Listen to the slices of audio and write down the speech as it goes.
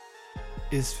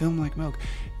Is film like milk?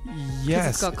 'Cause Yes.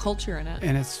 it's got culture in it.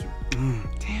 And it's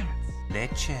damn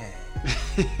Leche.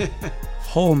 it.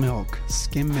 Whole milk,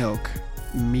 skim milk,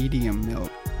 medium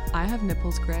milk. I have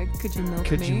nipples, Greg. Could you milk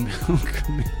Could me? you milk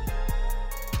me?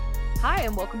 Hi,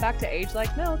 and welcome back to Age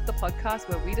Like Milk, the podcast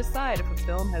where we decide if a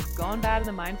film has gone bad in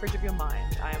the mind fridge of your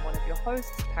mind. I am one of your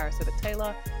hosts, Parasita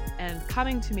Taylor, and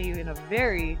coming to me in a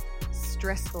very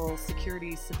stressful,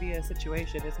 security, severe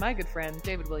situation is my good friend,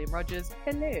 David William Rogers.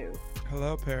 Hello.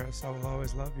 Hello, Paris. I will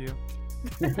always love you.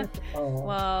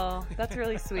 Well, that's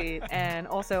really sweet. And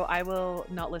also, I will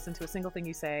not listen to a single thing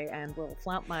you say and will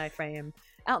flaunt my fame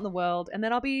out in the world. And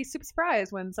then I'll be super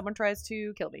surprised when someone tries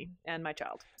to kill me and my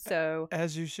child. So,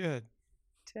 As you should.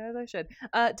 as I should.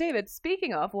 David,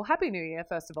 speaking of, well, Happy New Year,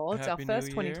 first of all. It's Happy our New first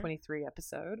Year. 2023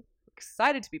 episode. We're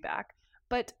excited to be back.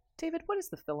 But, David, what is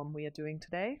the film we are doing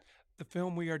today? The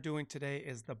film we are doing today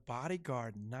is The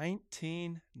Bodyguard,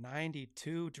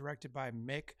 1992, directed by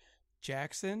Mick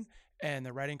Jackson. And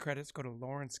the writing credits go to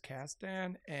Lawrence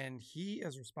Kasdan, and he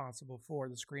is responsible for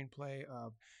the screenplay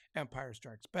of Empire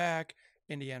Strikes Back,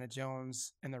 Indiana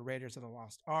Jones and the Raiders of the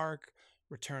Lost Ark,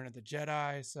 Return of the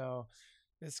Jedi. So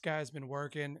this guy's been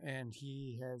working, and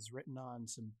he has written on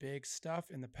some big stuff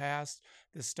in the past.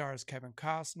 This stars Kevin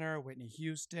Costner, Whitney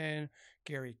Houston,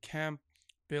 Gary Kemp,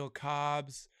 Bill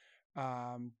Cobbs.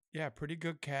 Pretty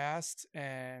good cast.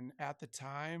 And at the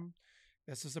time,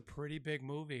 this was a pretty big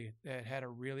movie that had a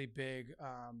really big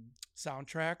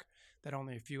soundtrack that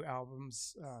only a few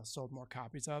albums sold more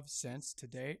copies of since to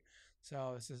date.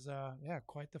 So this is,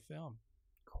 quite the film.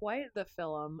 Quite the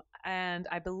film. And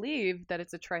I believe that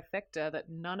it's a trifecta that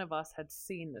none of us had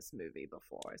seen this movie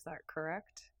before. Is that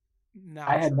correct? Not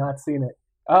I had true. not seen it.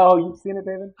 Oh, you've seen it,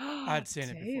 David? I'd seen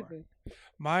it before. David.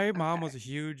 My mom Okay. was a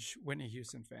huge Whitney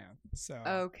Houston fan. So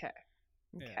Okay.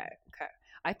 Yeah. Okay.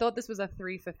 I thought this was a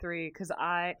 3 for 3 because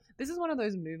this is one of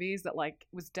those movies that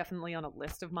was definitely on a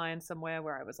list of mine somewhere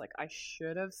where I was like, I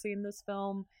should have seen this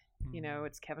film. You know,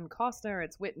 it's Kevin Costner,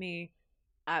 it's Whitney.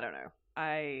 I don't know.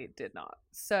 I did not.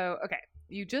 So, okay.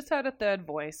 You just heard a third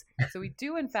voice. So we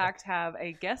do in fact have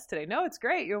a guest today. No, it's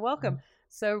great. You're welcome.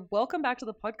 So welcome back to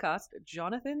the podcast,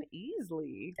 Jonathan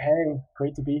Easley. Hey,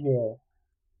 great to be here.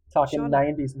 Talking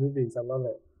Jonathan. 90s movies. I love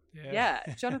it. Yeah,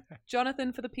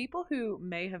 Jonathan, for the people who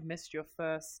may have missed your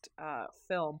first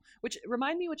film,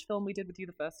 remind me which film we did with you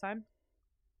the first time.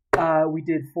 We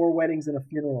did 4 Weddings and a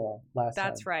Funeral last time.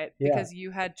 That's right, Yeah. because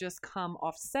you had just come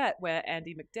off set where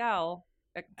Andy McDowell,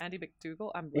 Andy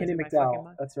McDougal, I'm Andy losing my fucking McDowell.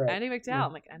 mind. That's right. Andy McDowell,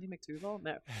 I'm like Andy McDougal.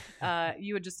 No,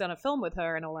 you had just done a film with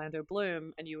her in Orlando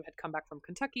Bloom, and you had come back from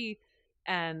Kentucky,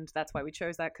 and that's why we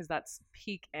chose that because that's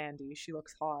peak Andy. She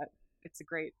looks hot.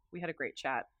 We had a great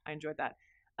chat. I enjoyed that.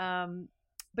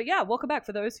 But yeah, welcome back.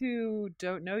 For those who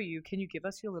don't know you, can you give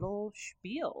us your little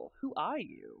spiel? Who are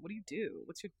you? What do you do?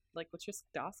 What's your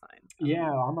star sign? Yeah,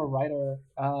 I'm a writer.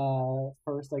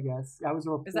 First, I guess. I was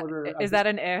a reporter. Is that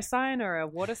an air sign or a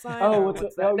water sign? Oh, or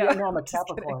what's that? no, I'm a just kidding.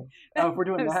 Capricorn. Oh, if we're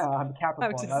doing that, I'm a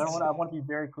Capricorn. just- I want to be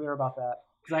very clear about that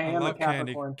because I I am a love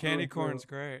candy. Capricorn. Candy through and corn's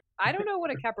through. great. I don't know what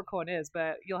a Capricorn is,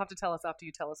 but you'll have to tell us after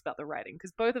you tell us about the writing,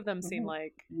 because both of them seem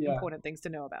like Yeah. important things to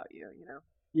know about you. You know.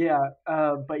 Yeah,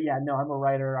 but yeah, no, I'm a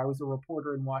writer. I was a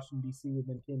reporter in Washington, D.C., and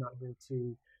then came out here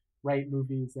to write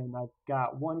movies. And I've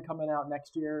got one coming out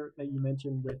next year that you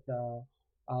mentioned with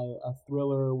a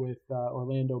thriller with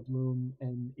Orlando Bloom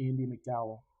and Andy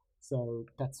McDowell. So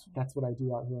that's what I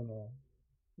do out here in LA.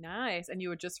 Nice. And you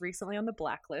were just recently on the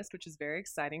Blacklist, which is very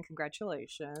exciting.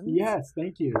 Congratulations. Yes,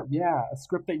 thank you. Yeah, a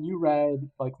script that you read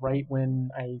like right when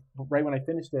I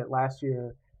finished it last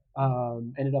year.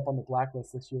 Ended up on the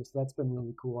Blacklist this year, so that's been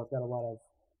really cool. I've got a lot of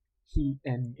heat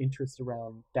and interest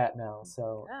around that now.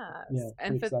 So Yes. yeah,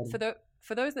 And pretty exciting.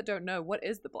 for those that don't know, what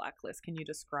is the Blacklist? Can you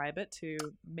describe it to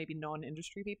maybe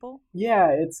non-industry people? Yeah,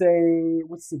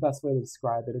 what's the best way to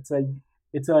describe it?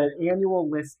 It's an annual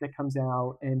list that comes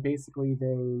out, and basically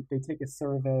they take a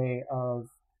survey of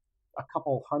a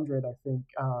couple hundred, I think,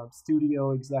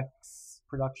 studio execs,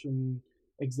 production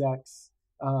execs,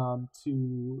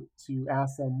 to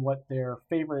ask them what their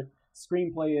favorite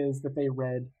screenplay is that they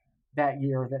read that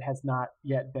year that has not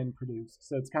yet been produced.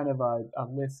 So it's kind of a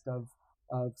list of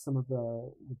some of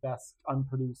the best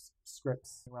unproduced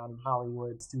scripts around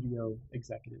Hollywood studio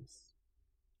executives.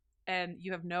 And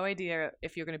you have no idea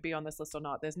if you're going to be on this list or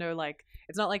not. There's no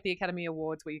it's not like the Academy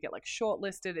Awards where you get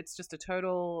shortlisted. It's just a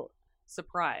total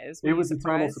surprise. It was a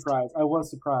total surprise. I was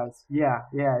surprised. Yeah.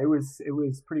 It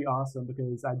was pretty awesome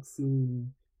because I'd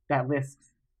seen that list.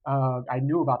 I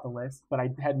knew about the list, but I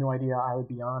had no idea I would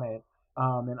be on it.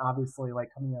 And obviously,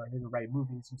 coming out here to write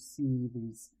movies, you see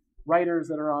these writers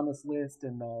that are on this list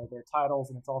and their titles,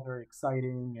 and it's all very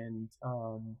exciting. And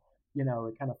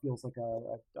it kind of feels like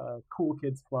a cool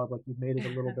kids club, like you've made it a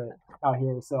little bit out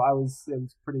here. So I was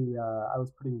pretty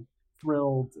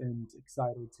thrilled and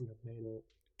excited to have made it.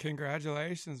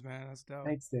 Congratulations, man. That's dope.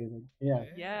 Thanks, David. Yeah.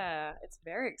 Yeah, it's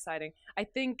very exciting. I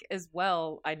think as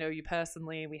well, I know you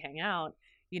personally, we hang out,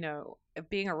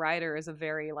 being a writer is a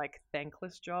very like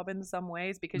thankless job in some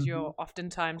ways because you're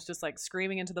oftentimes just like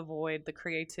screaming into the void. The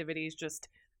creativity is just,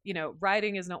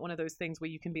 writing is not one of those things where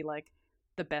you can be like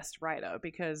the best writer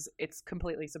because it's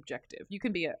completely subjective. You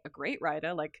can be a great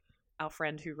writer, like our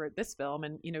friend who wrote this film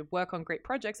and, work on great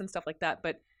projects and stuff like that.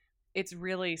 But it's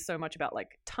really so much about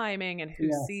like timing and who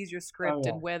sees your script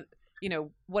and where,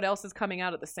 what else is coming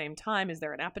out at the same time. Is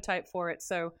there an appetite for it?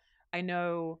 So I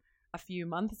know a few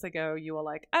months ago you were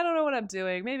like, I don't know what I'm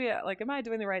doing. Maybe like, am I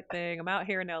doing the right thing? I'm out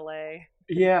here in LA.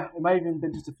 Yeah, it might have even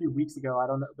been just a few weeks ago. I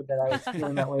don't know, but that I was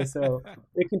feeling that way. So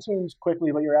it can change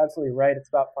quickly, but you're absolutely right. It's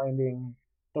about finding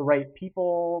the right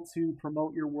people to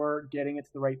promote your work, getting it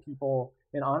to the right people.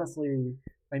 And honestly,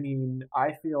 I mean,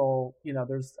 I feel,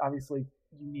 there's obviously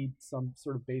you need some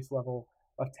sort of base level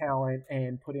of talent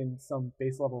and put in some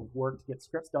base level of work to get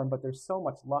scripts done, but there's so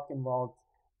much luck involved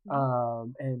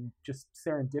and just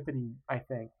serendipity, I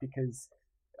think, because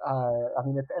I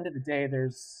mean, at the end of the day,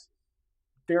 there's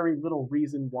very little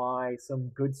reason why some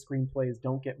good screenplays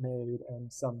don't get made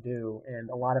and some do, and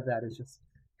a lot of that is just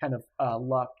kind of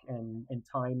luck and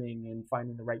timing and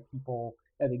finding the right people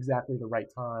at exactly the right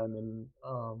time, and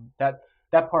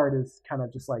that part is kind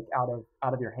of just like out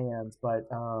of your hands. But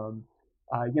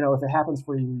if it happens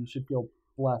for you, you should feel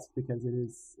blessed because it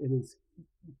is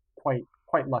quite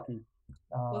lucky.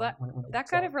 Well, that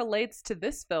kind of relates to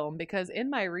this film because in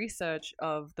my research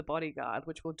of The Bodyguard,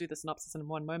 which we'll do the synopsis in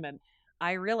one moment,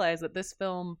 I realized that this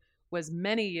film was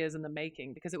many years in the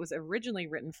making because it was originally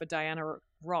written for Diana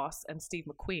Ross and Steve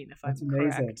McQueen, if That's I'm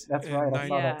amazing. correct. That's right. I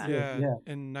saw that too. Yeah,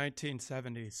 in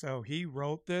 1970. So he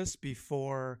wrote this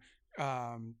before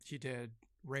he did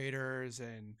Raiders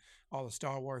and all the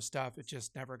Star Wars stuff. It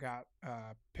just never got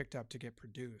picked up to get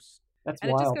produced. That's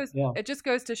and wild. It just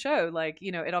goes to show, like,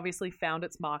 it obviously found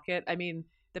its market. I mean,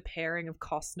 the pairing of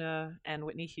Costner and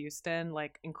Whitney Houston,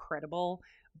 like, incredible.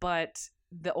 But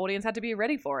the audience had to be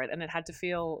ready for it, and it had to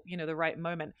feel, the right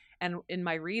moment. And in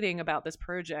my reading about this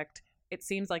project, it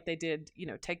seems like they did,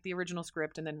 take the original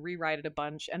script and then rewrite it a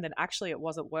bunch, and then actually it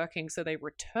wasn't working, so they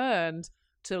returned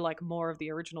to like more of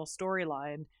the original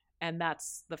storyline, and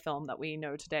that's the film that we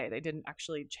know today. They didn't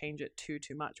actually change it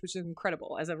too much, which is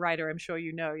incredible. As a writer, I'm sure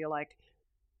you're like,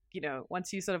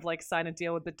 once you sort of like sign a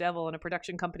deal with the devil and a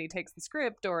production company takes the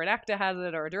script or an actor has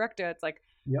it or a director, it's like,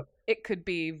 it could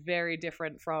be very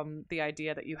different from the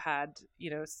idea that you had,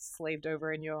 slaved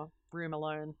over in your room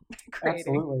alone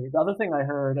creating. Absolutely. The other thing I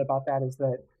heard about that is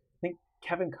that I think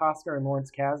Kevin Costner and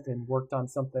Lawrence Kasdan worked on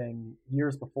something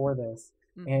years before this,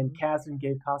 and Kasdan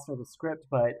gave Costner the script,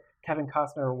 but Kevin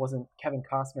Costner wasn't Kevin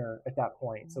Costner at that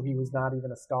point, so he was not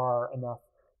even a star enough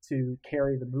to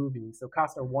carry the movie. So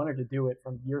Costner wanted to do it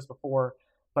from years before,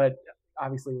 but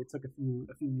obviously it took a few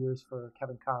years for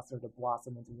Kevin Costner to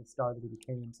blossom into the star that he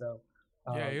became. So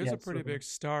he was a pretty big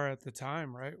star at the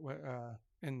time, right?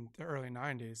 In the early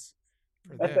 90s.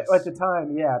 At the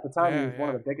time, he was one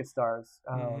of the biggest stars.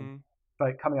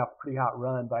 But coming off a pretty hot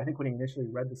run. But I think when he initially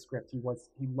read the script, he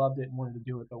loved it and wanted to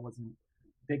do it, but wasn't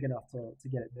big enough to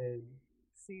get it made.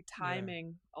 See,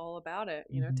 timing, all about it.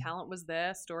 Talent was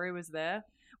there, story was there.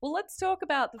 Well, let's talk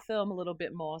about the film a little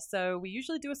bit more. So we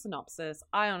usually do a synopsis.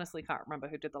 I honestly can't remember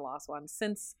who did the last one.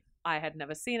 Since I had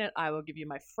never seen it, I will give you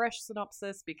my fresh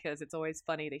synopsis because it's always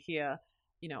funny to hear,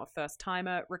 a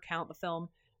first-timer recount the film.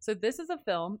 So this is a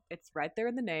film, it's right there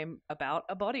in the name, about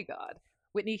a bodyguard.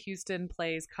 Whitney Houston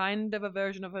plays kind of a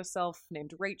version of herself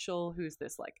named Rachel, who's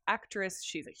this like actress.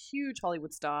 She's a huge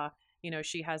Hollywood star.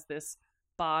 She has this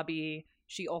Barbie.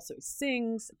 She also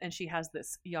sings, and she has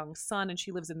this young son, and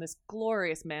she lives in this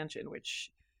glorious mansion, which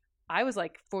I was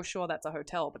like, for sure that's a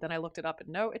hotel. But then I looked it up, and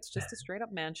no, it's just a straight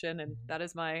up mansion, and that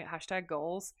is my hashtag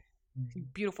goals.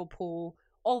 Beautiful pool,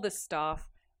 all this stuff.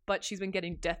 But she's been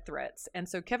getting death threats. And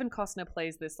so Kevin Costner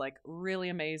plays this like really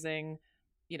amazing,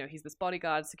 he's this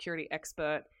bodyguard security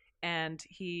expert, and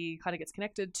he kind of gets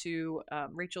connected to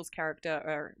Rachel's character,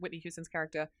 or Whitney Houston's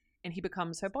character, and he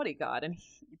becomes her bodyguard. And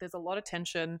there's a lot of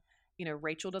tension.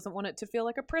 Rachel doesn't want it to feel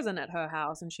like a prison at her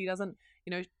house, and she doesn't,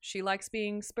 she likes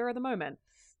being spur of the moment.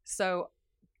 So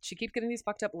she keeps getting these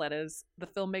fucked up letters. The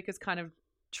filmmakers kind of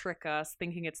trick us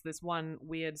thinking it's this one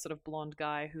weird sort of blonde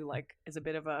guy who like is a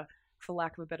bit of a for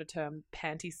lack of a better term,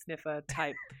 panty sniffer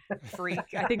type freak.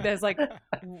 I think there's like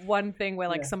one thing where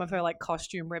like some of her like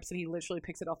costume rips and he literally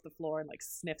picks it off the floor and like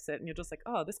sniffs it, and you're just like,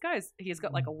 oh, he's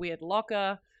got like a weird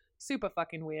locker, super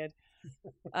fucking weird.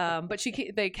 But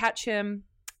they catch him.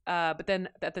 But then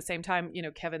at the same time, you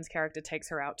know, Kevin's character takes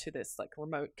her out to this like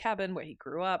remote cabin where he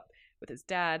grew up with his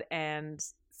dad, and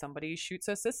somebody shoots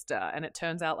her sister, and it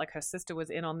turns out like her sister was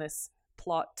in on this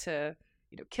plot to,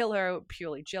 you know, kill her,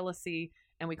 purely jealousy.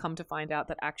 And we come to find out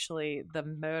that actually the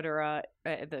murderer,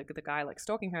 the guy like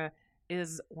stalking her,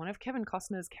 is one of Kevin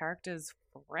Costner's character's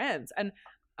friends. And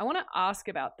I want to ask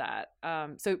about that.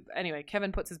 So anyway,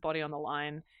 Kevin puts his body on the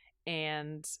line,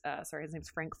 and sorry, his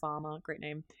name's Frank Farmer, great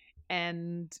name.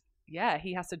 And yeah,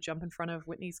 he has to jump in front of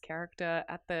Whitney's character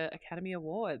at the Academy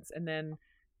Awards, and then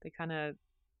they kind of,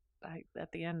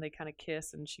 at the end, they kind of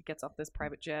kiss, and she gets off this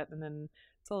private jet, and then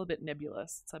it's a little bit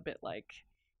nebulous. It's a bit like,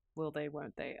 will they,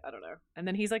 won't they? I don't know. And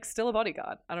then he's like still a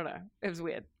bodyguard. I don't know. It was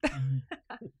weird. So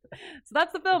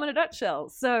that's the film in a nutshell.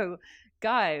 So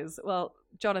guys, well,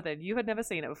 Jonathan, you had never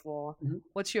seen it before. Mm-hmm.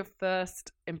 What's your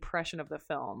first impression of the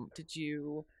film? Did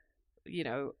you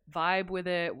know, vibe with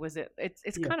it? Was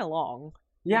it's kind of long.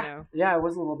 Yeah. You know? Yeah, it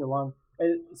was a little bit long.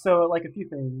 So like a few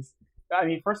things. I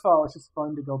mean, first of all, it's just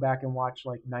fun to go back and watch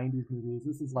like 90s movies.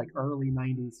 This is like early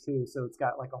 90s too. So it's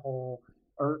got like a whole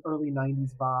early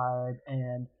 90s vibe,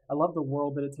 and I love the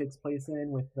world that it takes place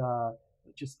in with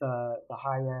just the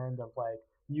high end of like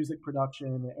music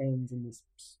production. It ends in this,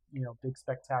 you know, big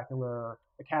spectacular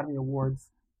Academy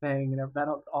Awards thing, and that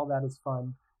all that is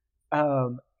fun.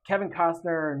 Kevin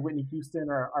Costner and Whitney Houston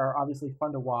are obviously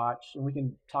fun to watch, and we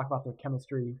can talk about their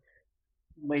chemistry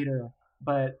later.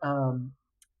 But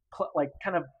like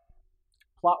kind of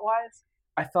plot wise,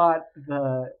 I thought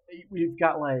we've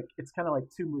got like, it's kind of like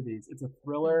two movies. It's a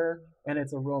thriller and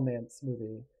it's a romance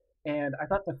movie. And I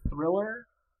thought the thriller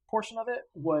portion of it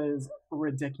was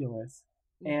ridiculous.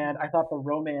 And I thought the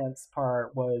romance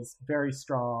part was very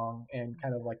strong and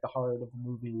kind of like the heart of the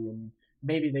movie. And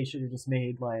maybe they should have just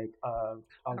made like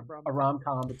a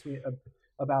rom-com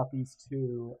about these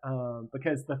two,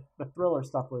 because the thriller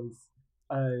stuff was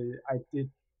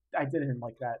I didn't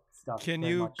like that stuff. Can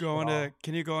you go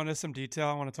into some detail?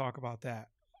 I want to talk about that.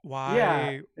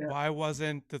 Why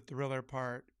wasn't the thriller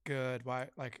part good? Why,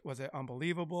 like, was it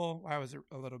unbelievable? Why was it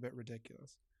a little bit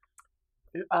ridiculous?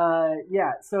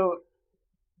 So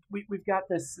we've got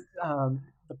this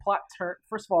the plot turn.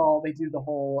 First of all, they do the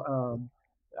whole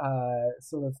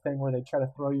sort of thing where they try to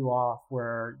throw you off,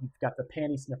 where you've got the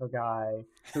panty sniffer guy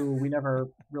who we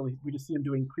just see him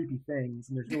doing creepy things,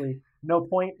 and there's really no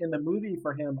point in the movie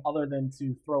for him other than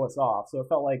to throw us off. So it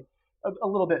felt like a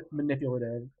little bit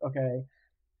manipulative. Okay.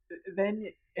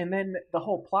 Then the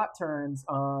whole plot turns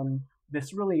on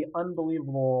this really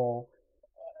unbelievable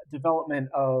development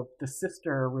of the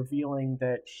sister revealing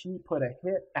that she put a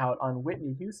hit out on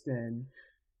Whitney Houston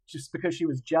just because she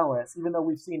was jealous, even though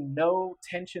we've seen no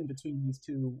tension between these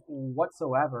two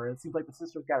whatsoever. It seems like the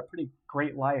sister's got a pretty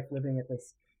great life living at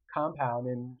this compound.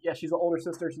 And yeah, she's an older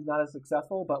sister. She's not as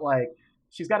successful, but like,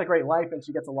 she's got a great life and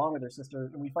she gets along with her sister.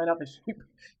 And we find out that she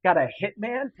got a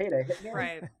hitman, paid a hitman.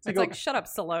 Right. It's like, shut up,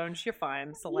 Solange. You're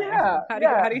fine, Solange. Yeah,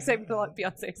 how do you say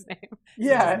Beyonce's name?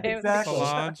 Yeah, exactly.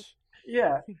 Solange.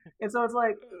 Yeah. And so it's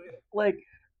like,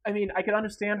 I mean, I could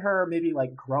understand her maybe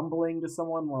like grumbling to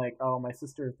someone like, oh, my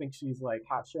sister thinks she's like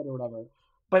hot shit or whatever.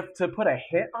 But to put a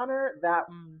hit on her, that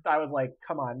I was like,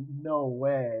 come on, no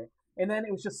way. And then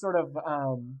it was just sort of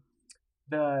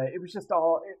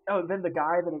then the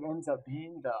guy that it ends up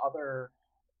being, the other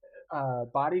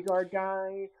bodyguard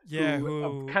guy. Yeah,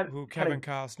 who Kevin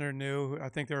Costner knew. I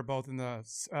think they were both in the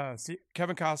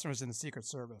Kevin Costner was in the Secret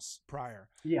Service prior.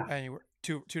 Yeah, and you were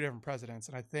two different presidents,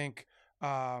 and I think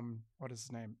what is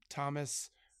his name? Thomas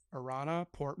Arana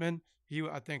Portman.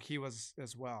 I think he was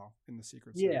as well in the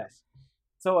Secret Service. Yeah.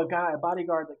 So a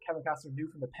bodyguard that Kevin Costner knew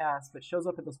from the past, that shows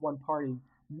up at this one party,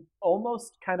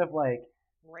 almost kind of like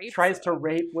tries to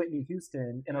rape Whitney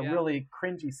Houston in a really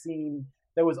cringy scene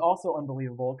that was also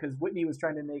unbelievable, because Whitney was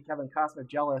trying to make Kevin Costner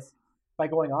jealous by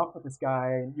going off with this guy,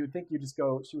 and you would think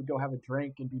she would go have a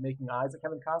drink and be making eyes at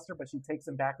Kevin Costner, but she takes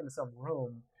him back into some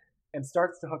room and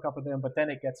starts to hook up with him, but then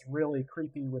it gets really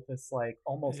creepy with this like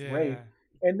almost rape.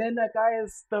 And then that guy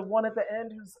is the one at the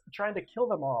end who's trying to kill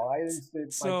them all.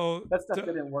 That stuff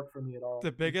didn't work for me at all.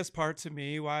 The biggest part to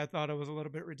me why I thought it was a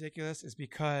little bit ridiculous is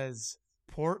because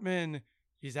Portman,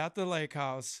 he's at the lake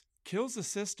house, kills the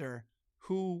sister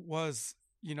who was,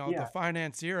 the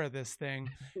financier of this thing,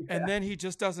 and then he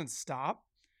just doesn't stop.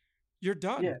 You're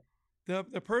done. Yeah.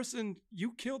 The person,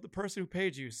 you killed the person who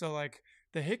paid you, so like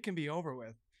the hit can be over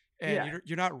with, and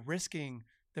you're not risking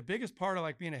the biggest part of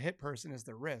like being a hit person is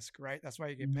the risk, right? That's why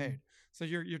you get Mhm. paid. So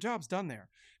your job's done there,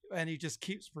 and he just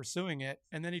keeps pursuing it,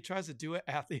 and then he tries to do it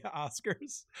at the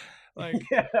Oscars, like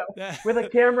Yeah, that with a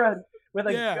camera, with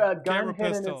a Yeah, gun camera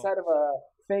hidden pistol. inside of a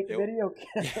fake It- video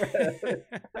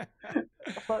camera.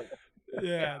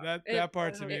 yeah, that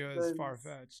part to me it was was- far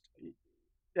fetched.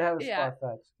 That was Yeah.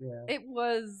 far-fetched. Yeah. It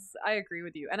was. I agree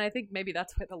with you, and I think maybe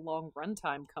that's where the long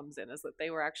runtime comes in, is that they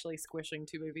were actually squishing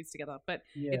two movies together. But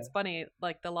Yeah. it's funny,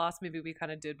 like the last movie we kind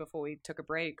of did before we took a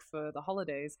break for the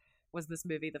holidays was this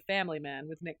movie, The Family Man,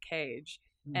 with Nick Cage,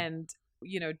 Mm. and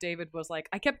David was like,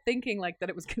 I kept thinking like that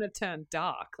it was gonna turn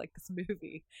dark, like this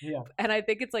movie. Yeah. And I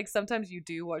think it's like sometimes you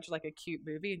do watch like a cute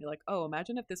movie and you're like, oh,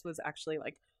 imagine if this was actually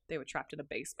like they were trapped in a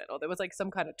basement or there was like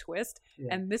some kind of twist.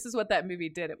 Yeah. And this is what that movie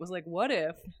did. It was like, what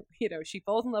if, she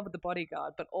falls in love with the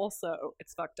bodyguard, but also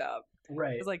it's fucked up.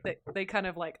 Right. It's like they kind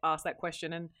of like asked that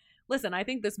question. And listen, I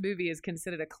think this movie is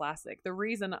considered a classic. The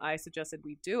reason I suggested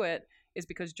we do it is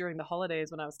because during the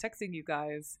holidays when I was texting you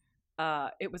guys,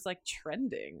 it was like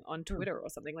trending on Twitter or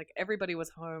something. Like everybody was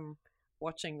home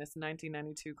watching this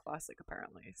 1992 classic,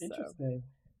 apparently. So, Interesting.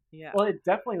 yeah. Well, it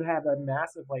definitely had a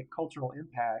massive like cultural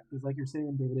impact because, like you're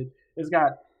saying, David, it's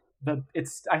got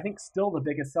it's I think still the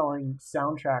biggest selling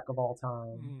soundtrack of all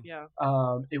time. Mm. Yeah.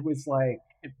 It was like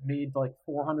it made like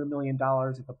 $400 million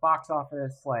at the box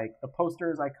office. Like the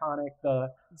poster is iconic.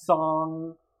 The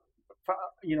song,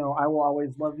 "I Will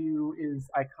Always Love You" is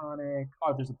iconic.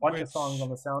 Oh, there's a bunch of songs on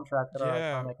the soundtrack that are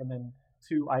Yeah. iconic, and then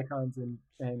two icons in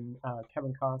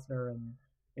Kevin Costner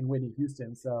and Whitney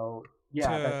Houston. So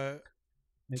yeah, that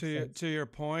makes sense. To your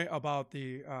point about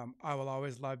the I Will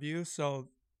Always Love You. So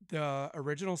the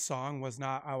original song was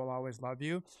not I Will Always Love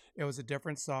You. It was a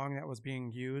different song that was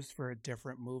being used for a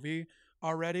different movie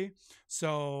already.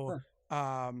 So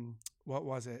what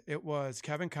was it? It was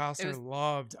Kevin Costner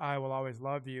loved I Will Always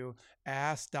Love You,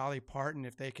 asked Dolly Parton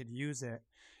if they could use it.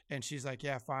 And she's like,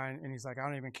 yeah, fine. And he's like, I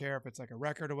don't even care if it's like a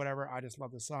record or whatever. I just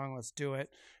love the song. Let's do it.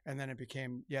 And then it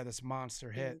became, this monster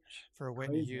hit for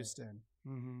Whitney Crazy. Houston.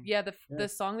 Mm-hmm. Yeah, the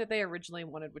song that they originally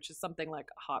wanted, which is something like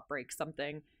Heartbreak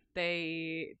something,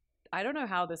 I don't know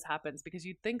how this happens because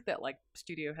you'd think that like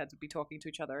studio heads would be talking to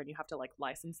each other and you have to like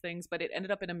license things, but it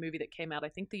ended up in a movie that came out I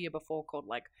think the year before called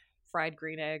like Fried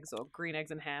Green Eggs or Green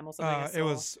Eggs and Ham or something. It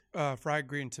was Fried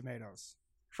Green Tomatoes.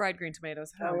 Fried Green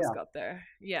Tomatoes. I almost got there.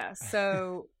 Yeah.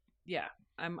 So yeah,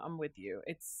 I'm with you.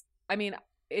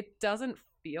 It doesn't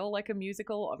feel like a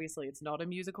musical. Obviously, it's not a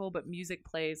musical, but music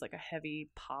plays like a heavy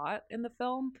part in the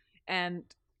film. And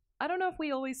I don't know if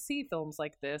we always see films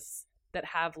like this that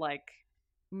have like,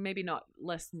 maybe not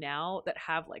less now, that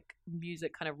have like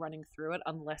music kind of running through it,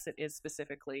 unless it is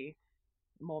specifically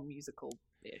more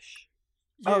musical-ish.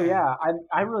 Oh yeah,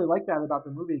 I really like that about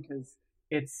the movie because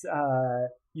it's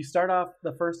you start off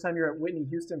the first time you're at Whitney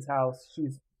Houston's house.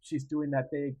 She's doing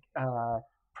that big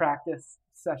practice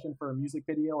session for a music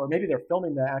video, or maybe they're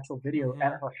filming the actual video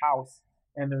at her house,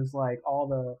 and there's like all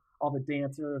the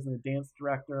dancers and the dance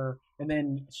director, and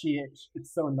then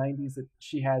it's so 90s that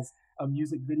she has a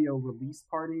music video release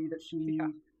party that she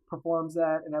performs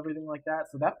at and everything like that.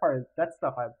 So that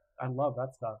stuff I love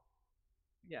that stuff.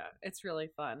 Yeah, it's really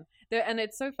fun. And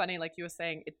it's so funny, like you were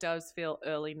saying, it does feel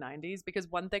early 90s, because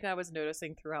one thing I was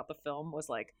noticing throughout the film was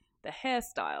like the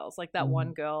hairstyles. Like that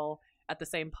one girl at the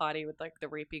same party with like the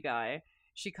rapey guy,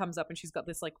 she comes up and she's got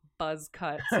this like buzz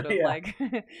cut sort of like,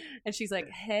 and she's like,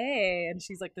 hey, and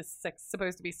she's like this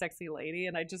supposed to be sexy lady.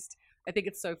 And I think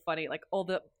it's so funny, like all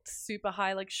the super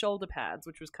high like shoulder pads,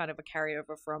 which was kind of a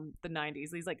carryover from the 90s.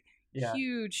 These like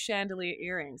huge chandelier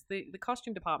earrings. The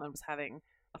costume department was having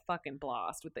a fucking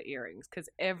blast with the earrings, because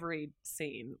every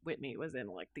scene Whitney was in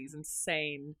like these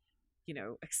insane,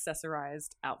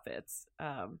 accessorized outfits.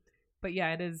 But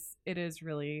yeah, it is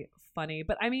really funny.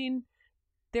 But I mean,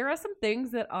 there are some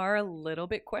things that are a little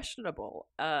bit questionable.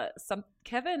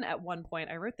 Kevin at one point,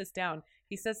 I wrote this down,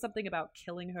 he says something about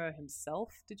killing her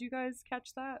himself. Did you guys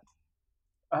catch that?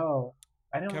 Oh,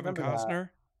 I don't Kevin remember Costner. that.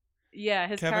 Yeah,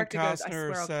 his Kevin character goes, I Costner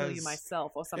swear I'll kill you says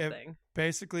myself or something.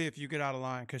 Basically, if you get out of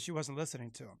line, because she wasn't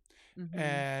listening to him. Mm-hmm.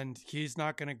 And he's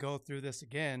not going to go through this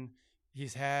again.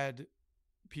 He's had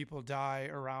people die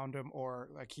around him, or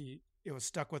like it was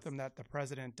stuck with him that the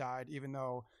president died, even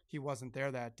though he wasn't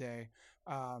there that day.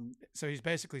 So he's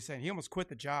basically saying he almost quit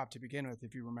the job to begin with,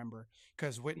 if you remember,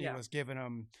 because Whitney was giving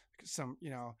him some,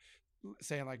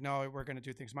 saying like, no, we're going to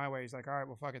do things my way. He's like, all right,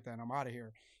 well, fuck it then. I'm out of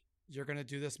here. You're going to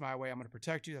do this my way. I'm going to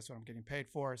protect you. That's what I'm getting paid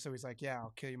for. So he's like, yeah,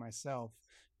 I'll kill you myself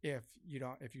if you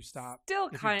stop. Still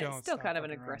kind of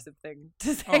an aggressive thing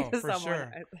to say to for someone.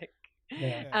 Sure. I think.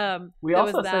 Yeah. We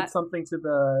also said something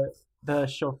to the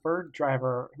chauffeur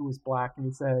driver who was black, and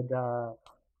he said,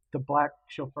 the black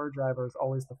chauffeur driver is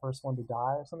always the first one to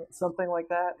die or something like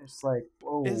that. It's like,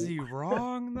 whoa. Is he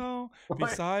wrong though?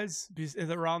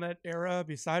 Around that era,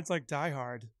 besides like Die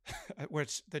Hard,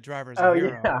 which the driver's a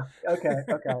hero. Yeah. Okay.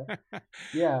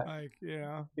 Yeah. Like,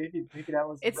 yeah. Maybe that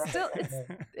was.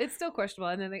 It's still questionable.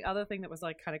 And then the other thing that was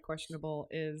like kind of questionable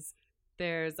is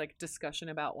there's like discussion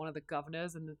about one of the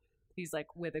governors, and he's like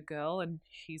with a girl, and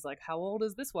he's like, how old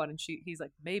is this one? And he's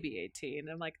like, maybe 18. And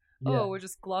I'm like, oh, we're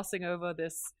just glossing over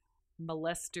this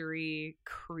molestery,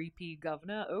 creepy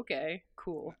governor. Okay,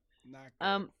 cool.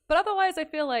 But otherwise, I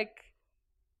feel like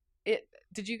it.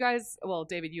 Did you guys? Well,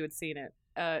 David, you had seen it.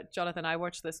 Jonathan, I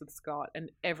watched this with Scott,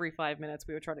 and every 5 minutes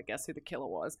we were trying to guess who the killer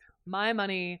was. My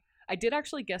money, I did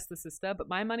actually guess the sister, but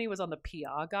my money was on the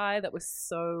PR guy that was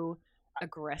so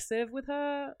aggressive with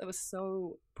her. It was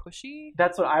so pushy.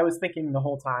 That's what I was thinking the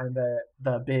whole time, that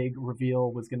the big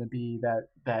reveal was going to be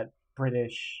that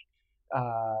British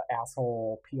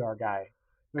asshole PR guy,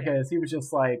 because he was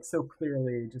just like so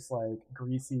clearly just like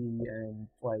greasy and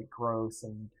like gross,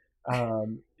 and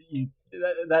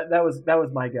that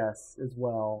was my guess as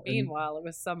well. Meanwhile, it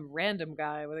was some random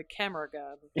guy with a camera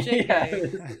gun. Hitman.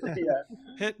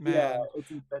 Yeah,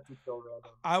 that's so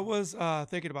random. I was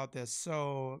thinking about this.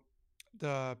 So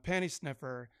the panty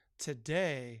sniffer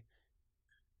today,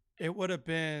 it would have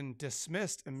been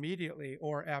dismissed immediately,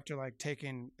 or after like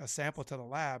taking a sample to the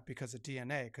lab because of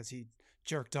DNA, because he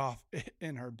jerked off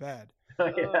in her bed.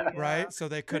 Right? So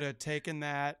they could have taken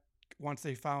that once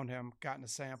they found him, gotten a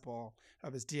sample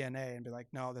of his DNA and be like,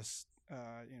 no, this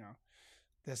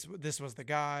this was the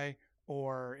guy,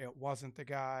 or it wasn't the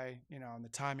guy, and the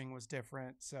timing was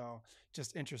different. So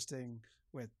just interesting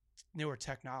with newer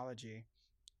technology.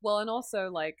 Well, and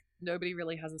also like nobody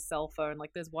really has a cell phone.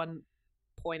 Like there's one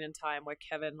point in time where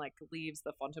Kevin like leaves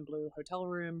the Fontainebleau hotel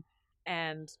room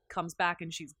and comes back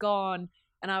and she's gone.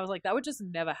 And I was like, that would just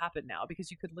never happen now, because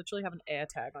you could literally have an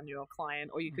AirTag on your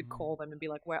client, or you could call them and be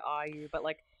like, where are you? But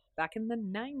like back in the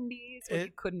 90s, when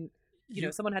you couldn't,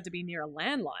 someone had to be near a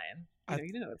landline. You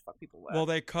didn't know where the fuck people were. Well,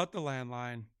 they cut the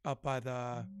landline up by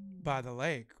the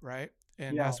lake, right?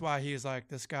 And that's why he's like,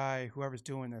 this guy, whoever's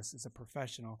doing this is a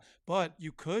professional. But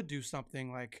you could do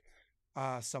something like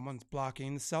someone's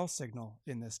blocking the cell signal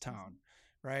in this town,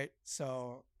 right?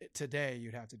 So today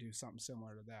you'd have to do something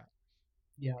similar to that.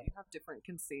 Yeah, you have different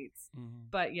conceits.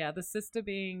 But yeah, the sister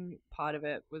being part of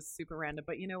it was super random.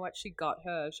 But you know what? She got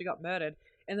murdered.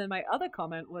 And then my other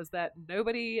comment was that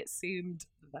nobody seemed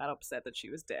that upset that she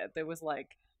was dead. There was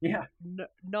like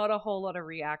not a whole lot of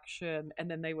reaction, and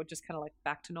then they were just kind of like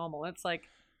back to normal. And it's like,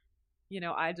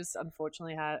 I just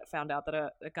unfortunately found out that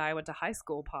a guy I went to high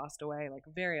school passed away like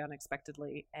very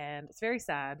unexpectedly, and it's very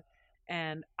sad.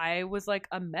 And I was like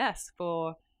a mess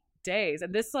for days,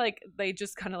 and this like they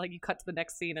just kind of like, you cut to the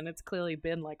next scene and it's clearly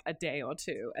been like a day or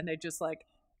two, and they just like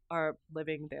are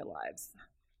living their lives.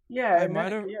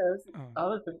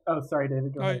 Other thing. Oh, sorry,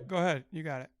 David. Go ahead. Go ahead. You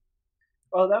got it.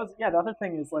 Oh, that was the other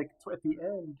thing is like at the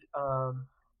end,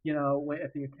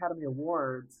 at the Academy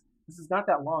Awards, this is not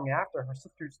that long after her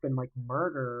sister's been like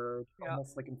murdered,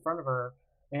 almost like in front of her,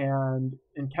 and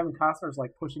Kevin Costner's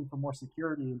like pushing for more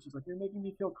security, and she's like, "You're making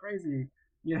me feel crazy."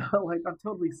 Like, I'm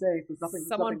totally safe. There's nothing.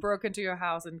 Someone broke into your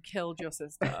house and killed your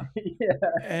sister.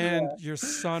 Your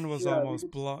son was almost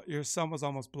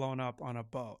blown up on a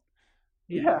boat.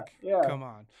 Come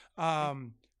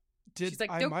on. She's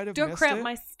like, don't cramp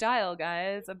my style,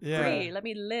 guys. I'm free. Let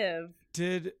me live.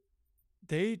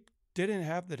 They didn't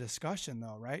have the discussion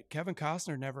though, right? Kevin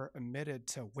Costner never admitted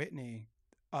to Whitney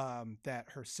that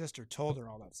her sister told her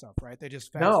all that stuff, right? They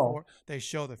just fast forward. They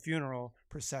show the funeral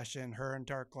procession, her in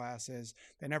dark glasses.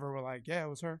 They never were like, yeah, it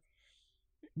was her.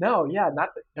 No,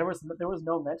 there was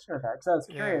no mention of that, because I was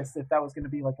curious if that was going to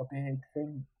be like a big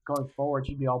thing going forward.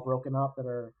 She'd be all broken up at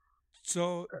her.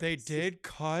 So they did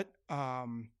cut.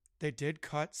 They did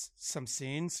cut some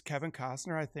scenes. Kevin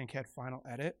Costner, I think, had final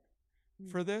edit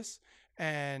for this.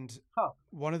 And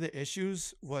one of the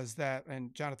issues was that,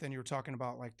 and Jonathan, you were talking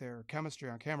about like their chemistry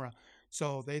on camera.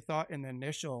 So they thought in the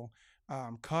initial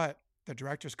cut, the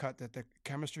director's cut, that the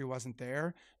chemistry wasn't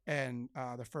there. And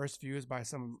the first views by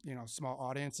some, small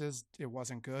audiences, it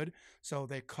wasn't good. So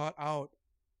they cut out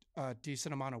a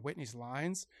decent amount of Whitney's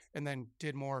lines and then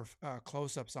did more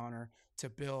close-ups on her to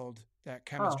build that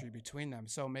chemistry between them.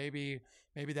 So maybe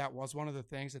that was one of the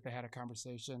things that they had a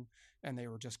conversation and they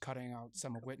were just cutting out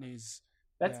some of Whitney's.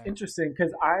 That's interesting,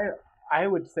 because I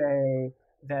would say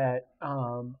that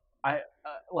I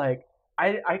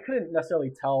couldn't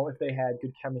necessarily tell if they had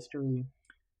good chemistry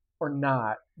or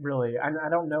not, really. I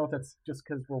don't know if that's just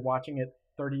because we're watching it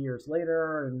 30 years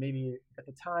later, and maybe at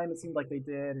the time it seemed like they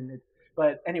did,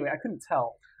 but anyway, I couldn't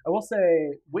tell. I will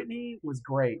say Whitney was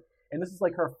great, and this is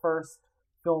like her first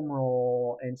film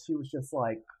role, and she was just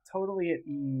like totally at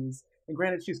ease. And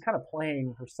granted, she was kind of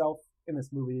playing herself in this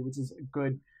movie, which is a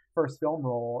good first film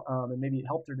role, and maybe it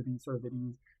helped her to be sort of at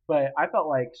ease. But I felt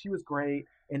like she was great,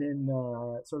 and in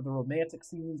sort of the romantic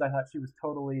scenes, I thought she was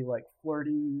totally like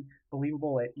flirty,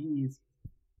 believable, at ease.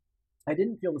 I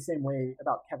didn't feel the same way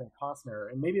about Kevin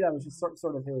Costner, and maybe that was just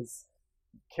sort of his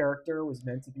character was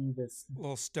meant to be this A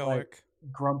little like stoic.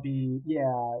 grumpy,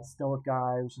 yeah, stoic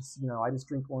guy who's just I just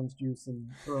drink orange juice and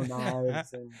throw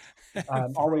knives and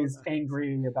always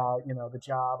angry about the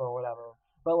job or whatever.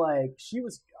 But like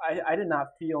I did not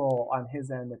feel on his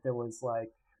end that there was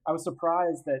like I was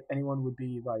surprised that anyone would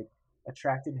be like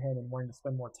attracted to him and wanting to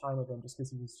spend more time with him just because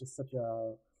he was just such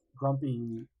a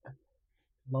grumpy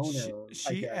loner.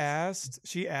 She asked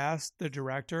the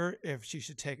director if she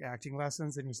should take acting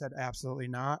lessons, and he said absolutely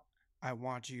not. I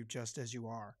want you just as you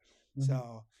are. Mhm.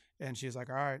 So, and she's like,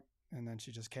 all right, and then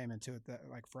she just came into it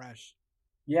like fresh.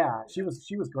 Yeah, she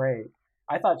was great.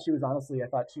 I thought she was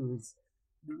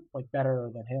like better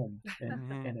than him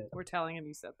in it. We're telling him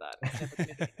you said that. It's never gonna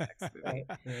be the next movie.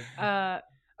 Right.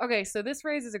 Okay, so this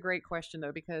raises a great question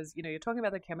though, because you're talking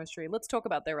about the chemistry. Let's talk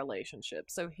about their relationship.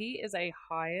 So he is a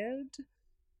hired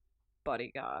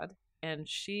bodyguard, and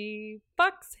she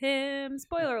fucks him.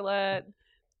 Spoiler alert.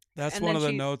 That's And one then of the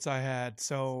she- notes I had.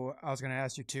 So I was going to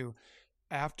ask you too.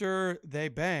 After they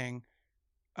bang,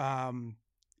 should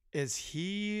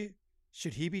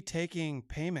he be taking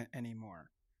payment anymore?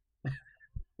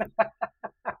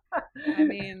 I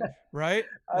mean, Right?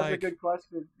 That's a good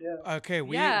question. Yeah. Okay,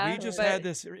 we Yeah, just but- had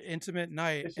this intimate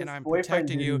night, It's and just I'm boyfriend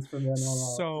protecting you. duties from then on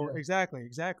out, So yeah. exactly.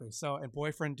 So, and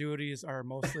boyfriend duties are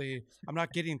mostly. I'm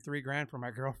not getting $3,000 for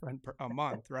my girlfriend a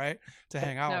month, right? To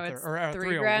hang out no, with it's her, or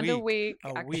 $3,000 a week.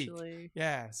 A week. Actually,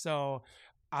 Yeah. So,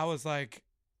 I was like,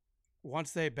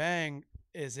 once they bang,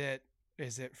 is it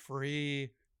free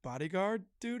bodyguard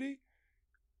duty?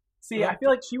 See, I feel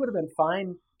like she would have been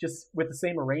fine just with the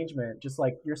same arrangement. Just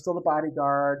like you're still the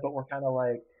bodyguard, but we're kind of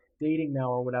like dating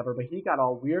now or whatever. But he got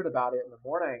all weird about it in the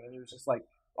morning, and he was just like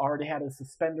already had his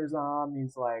suspenders on.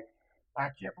 He's like, I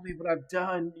can't believe what I've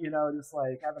done. Just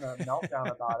like having a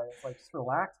meltdown about it. It's like just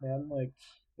relax, man. Like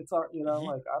it's our,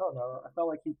 like I don't know. I felt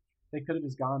like they could have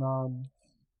just gone on.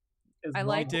 As I He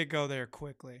like- did go there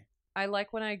quickly. I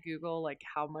like when I Google like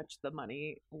how much the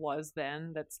money was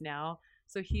then that's now.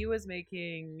 So he was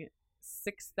making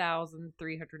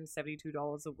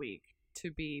 $6,372 a week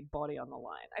to be body on the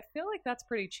line. I feel like that's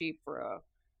pretty cheap for a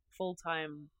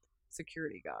full-time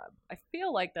security guard. I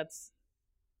feel like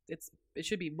it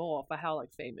should be more for how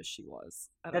like famous she was.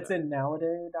 I don't That's know. in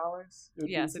nowadays dollars. It would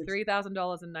Yeah, be so six- $3,000 in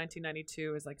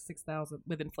 1992 is like 6,000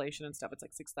 with inflation and stuff. It's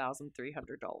like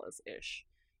 $6,300 ish.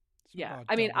 It's Yeah, about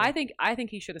I mean, double. I think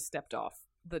he should have stepped off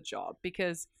the job,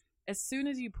 because as soon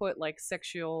as you put like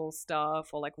sexual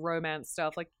stuff or like romance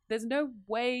stuff, like there's no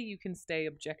way you can stay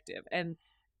objective. And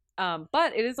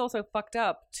but it is also fucked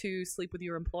up to sleep with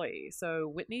your employee. So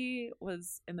Whitney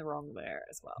was in the wrong there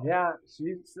as well. Yeah,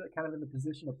 she's kind of in the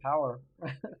position of power.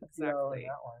 Exactly. In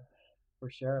that one, for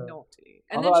sure. Naughty.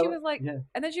 And Although then she I- was like, yeah.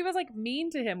 and then she was like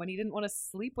mean to him when he didn't want to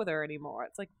sleep with her anymore.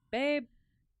 It's like, babe.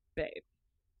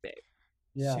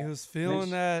 Yeah. She was feeling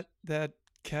she- that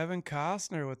Kevin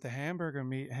Costner with the hamburger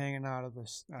meat hanging out of the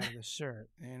shirt.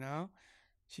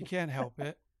 She can't help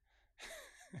it.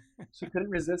 She couldn't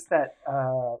resist that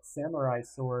samurai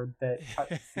sword that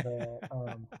cuts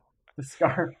the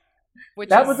scarf. Which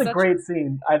That is was a such- great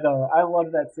scene. I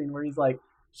loved that scene where he's like,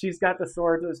 she's got the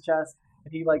sword to his chest,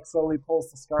 and he like slowly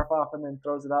pulls the scarf off and then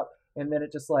throws it up, and then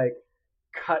it just like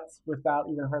cuts without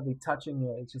even hardly touching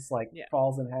it. It just like Yeah.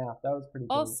 falls in half. That was pretty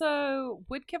cool. Also,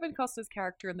 would Kevin Costner's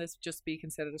character in this just be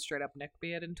considered a straight up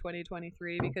neckbeard in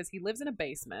 2023? Because he lives in a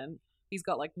basement, he's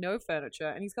got like no furniture,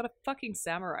 and he's got a fucking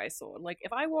samurai sword. Like,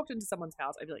 if I walked into someone's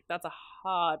house, I'd be like, that's a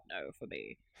hard no for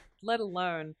me. Let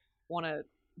alone want to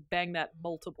bang that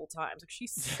multiple times. Like,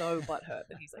 she's so butthurt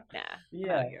that he's like, nah, I'm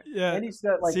Yeah. outta here. Yeah. And he's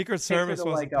got like Secret takes her Service to,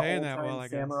 wasn't like, a paying that old-time well, I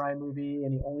guess. samurai movie,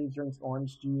 and he only drinks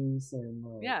orange juice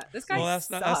and Yeah, this guy Well, that's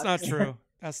not sucks. true.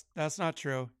 That's not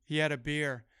true. He had a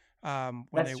beer when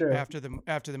That's true. after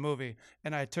the movie,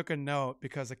 and I took a note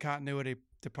because the continuity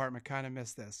department kind of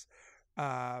missed this.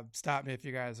 Stop me if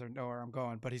you guys know where I'm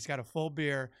going. But he's got a full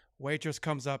beer. Waitress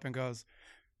comes up and goes,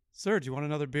 "Sir, do you want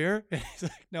another beer?" And he's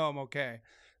like, "No, I'm okay."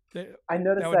 I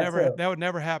noticed That would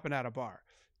never happen at a bar.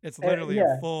 It's literally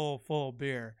yeah. a full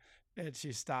beer. And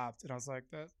she stopped, and I was like,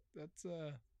 that's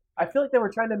I feel like they were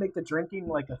trying to make the drinking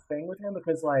like a thing with him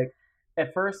because like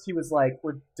at first he was like,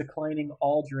 we're declining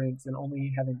all drinks and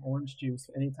only having orange juice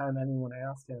anytime anyone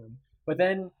asked him. But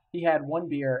then he had one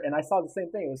beer, and I saw the same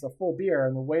thing. It was a full beer,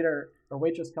 and the waiter or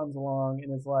waitress comes along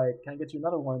and is like, "Can I get you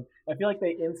another one?" I feel like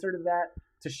they inserted that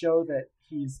to show that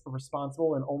he's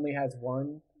responsible and only has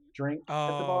one drink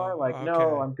at the bar. Like, okay.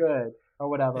 no, I'm good or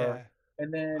whatever. Yeah.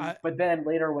 And then, but then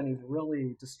later when he's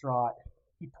really distraught,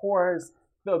 he pours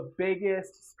the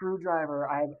biggest screwdriver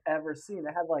I've ever seen.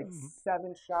 It had like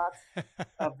 7 shots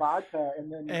of vodka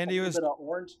and then And a he little was bit of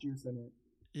orange juice in it.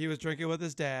 he was drinking with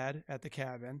his dad at the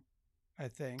cabin, I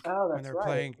think. Oh, when that's they were right.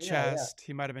 playing Yeah, chess,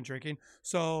 he might have been drinking.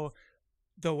 So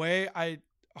the way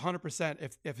 100%,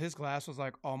 if his glass was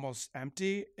like almost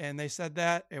empty and they said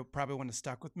that, it probably wouldn't have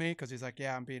stuck with me because he's like,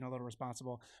 yeah, I'm being a little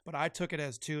responsible. But I took it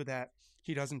as too that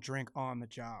he doesn't drink on the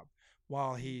job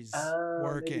while he's maybe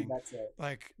working. that's it.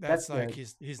 Like that's like good.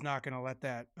 he's not going to let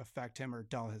that affect him or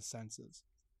dull his senses.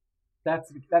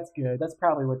 That's good. That's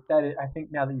probably what that is. I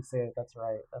think now that you say it, that's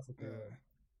right. That's a good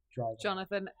driver.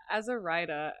 Jonathan, as a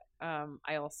writer,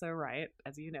 I also write,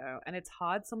 as you know, and it's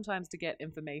hard sometimes to get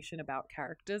information about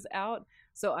characters out.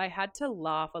 So I had to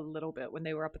laugh a little bit when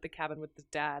they were up at the cabin with the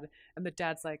dad, and the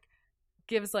dad's like,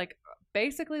 gives like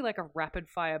basically like a rapid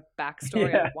fire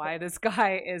backstory of why this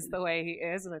guy is the way he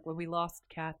is. And like, when we lost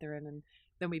Catherine and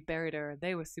then we buried her, and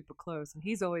they were super close, and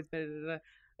he's always been.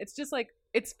 It's just like,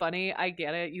 it's funny. I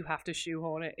get it. You have to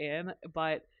shoehorn it in,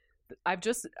 but I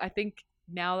think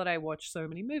now that I watch so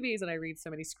many movies and I read so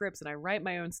many scripts and I write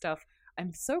my own stuff,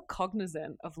 I'm so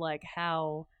cognizant of like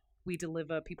how we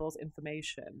deliver people's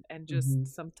information, and just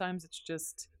sometimes it's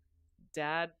just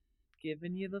dad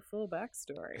giving you the full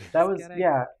backstory. That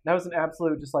was an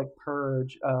absolute just like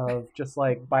purge of just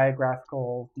like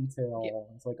biographical detail.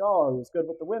 Yeah. It's like, oh, he was good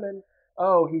with the women.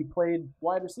 Oh, he played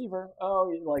wide receiver.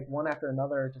 Oh, like one after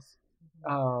another, just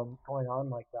going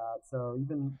on like that. So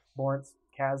even Lawrence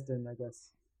Kasdan, I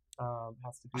guess,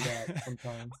 has to do that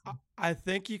sometimes. I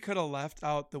think he could have left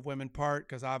out the women part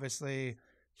because obviously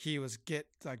he was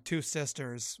like 2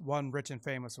 sisters, one rich and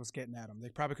famous was getting at him. They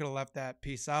probably could have left that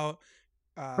piece out.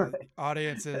 The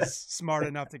audience is smart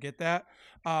enough to get that.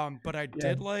 But I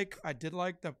did like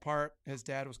the part his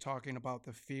dad was talking about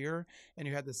the fear, and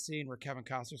you had the scene where Kevin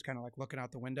Costner's kind of like looking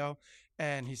out the window,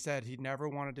 and he said he never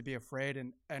wanted to be afraid,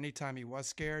 and anytime he was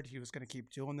scared, he was going to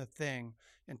keep doing the thing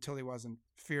until he wasn't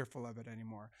fearful of it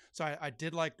anymore. So I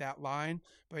did like that line,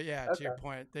 but to your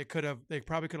point, they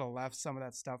probably could have left some of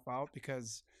that stuff out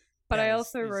because. But I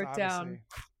also wrote down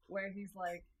where he's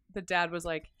like, the dad was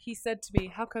like, he said to me,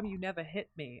 "How come you never hit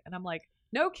me?" And I'm like,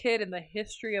 no kid in the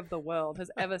history of the world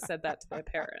has ever said that to their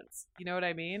parents. You know what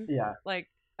I mean? Yeah. Like,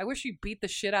 I wish you beat the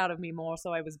shit out of me more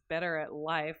so I was better at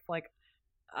life. Like,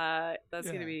 that's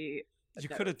going to be... You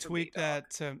could have tweaked that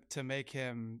to make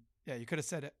him... Yeah, you could have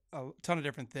said a ton of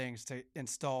different things to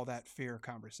install that fear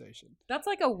conversation. That's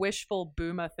like a wishful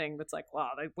boomer thing that's like, wow,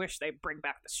 I wish they bring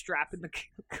back the strap in the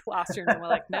classroom. And we're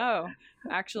like, no,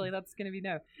 actually, that's going to be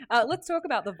no. Let's talk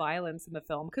about the violence in the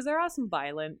film, because there are some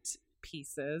violent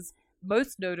pieces.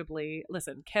 Most notably,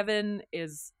 listen, Kevin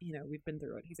is, we've been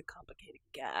through it. He's a complicated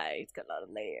guy. He's got a lot of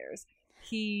layers.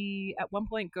 He, at one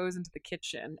point, goes into the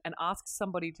kitchen and asks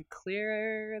somebody to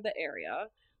clear the area.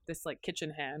 This like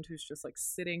kitchen hand who's just like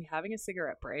sitting having a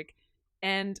cigarette break,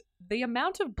 and the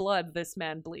amount of blood this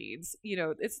man bleeds,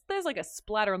 there's like a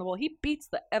splatter on the wall. He beats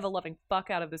the ever-loving fuck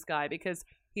out of this guy because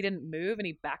he didn't move and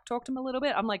he backtalked him a little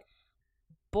bit. I'm like,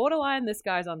 borderline, this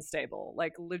guy's unstable.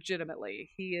 Like,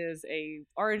 legitimately, he is a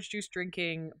orange juice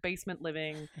drinking, basement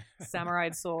living,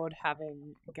 samurai sword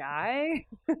having guy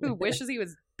who wishes he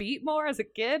was beat more as a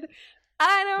kid.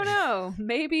 I don't know.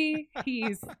 Maybe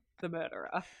he's the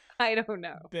murderer. I don't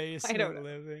know. Basement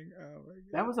living. Oh my god.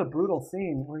 That was a brutal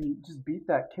scene where you just beat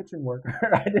that kitchen worker.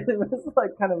 It was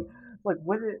like kind of like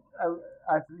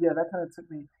that kind of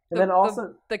took me. And then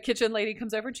also the kitchen lady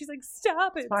comes over and she's like,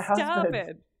 "Stop it! Stop husband.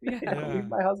 it! Leave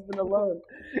my husband alone."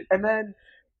 And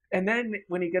then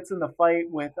when he gets in the fight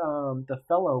with the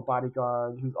fellow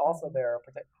bodyguard who's also there,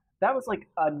 that was like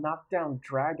a knockdown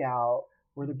drag out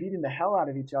where they're beating the hell out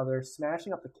of each other,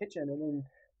 smashing up the kitchen, and then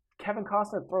Kevin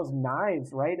Costner throws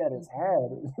knives right at his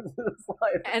head.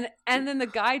 And then the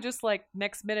guy just like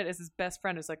next minute is his best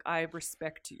friend who's like, "I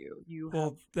respect you.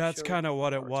 That's kind of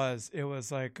what it was. It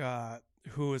was like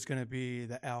who is going to be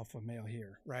the alpha male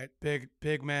here, right?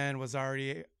 Big man was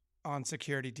already on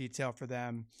security detail for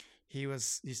them. He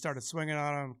started swinging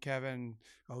on him. Kevin,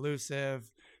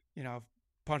 elusive,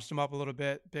 punched him up a little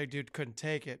bit. Big dude couldn't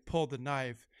take it, pulled the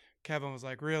knife. Kevin was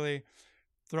like, "Really?"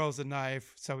 Throws the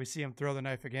knife, so we see him throw the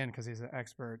knife again because he's an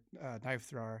expert knife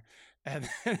thrower, and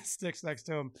then it sticks next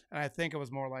to him. And I think it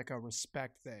was more like a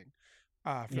respect thing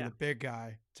for the big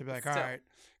guy to be like, all right,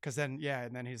 because then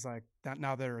and then he's like,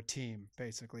 now they're a team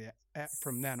basically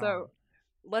from then on.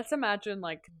 let's imagine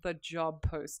like the job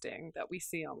posting that we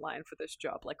see online for this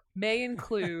job, like may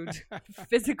include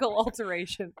physical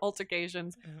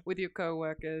altercations with your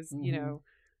coworkers, you know.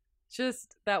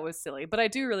 Just that was silly, but I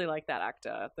do really like that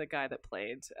actor, the guy that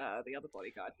played the other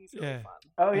bodyguard. He's really fun.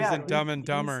 Oh He's yeah, in Dumb and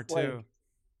Dumber too.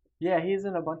 Yeah, he's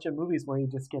in a bunch of movies where he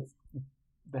just gets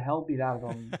the hell beat out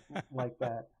of him like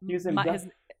that. He was in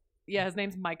his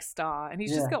name's Mike Starr, and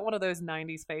he's just got one of those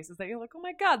 '90s faces that you're like, oh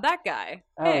my god, that guy.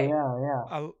 Oh hey. yeah.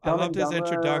 I loved his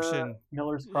introduction.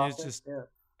 Miller's Crossing.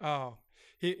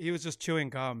 He was just chewing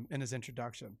gum in his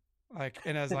introduction. Like,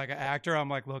 and as like an actor, I'm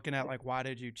like looking at like, why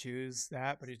did you choose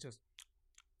that? But he's just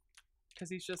because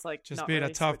he's just like just being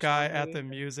really a tough guy at the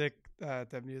music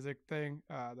thing,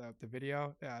 the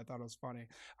video. Yeah, I thought it was funny.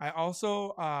 I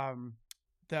also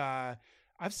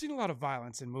I've seen a lot of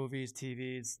violence in movies,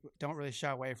 TVs. Don't really shy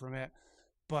away from it.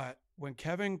 But when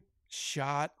Kevin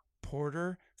shot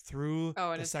Porter through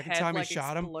the second time he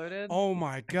shot exploded. him, oh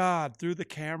my god, through the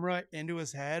camera into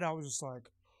his head, I was just like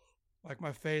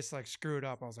my face like screwed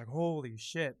up. I was like, holy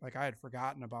shit! Like I had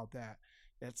forgotten about that.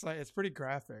 It's pretty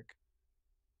graphic.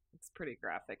 It's pretty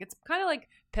graphic. It's kind of like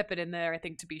peppered in there, I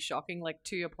think, to be shocking. Like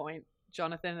to your point,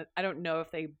 Jonathan, I don't know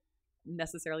if they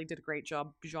necessarily did a great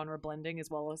job genre blending as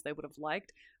well as they would have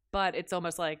liked, but it's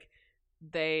almost like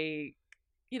they've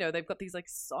got these like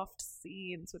soft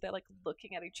scenes where they're like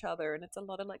looking at each other, and it's a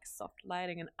lot of like soft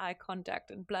lighting and eye contact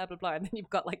and blah blah blah, and then you've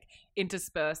got like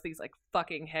interspersed these like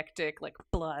fucking hectic like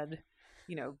blood,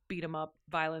 beat 'em up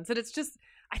violence, and it's just,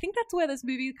 I think that's where this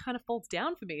movie kind of falls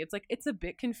down for me. It's like it's a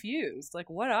bit confused. Like,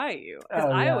 what are you?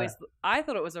 Because I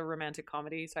thought it was a romantic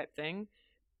comedy type thing.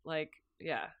 Like,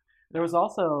 yeah. There was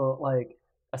also like,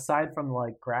 aside from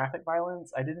like graphic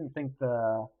violence, I didn't think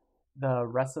the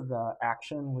rest of the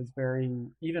action was very,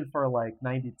 even for like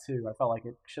 92, I felt like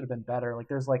it should have been better. Like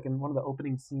there's like in one of the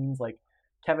opening scenes, like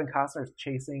Kevin Costner's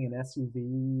chasing an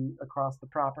SUV across the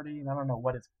property, and I don't know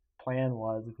what his plan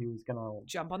was, if he was gonna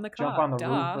jump on the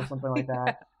roof or something like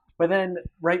that. But then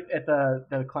right at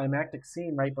the climactic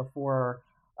scene, right before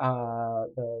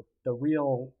the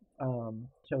real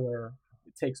killer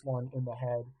takes one in the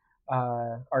head,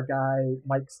 our guy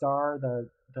Mike Starr,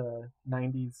 the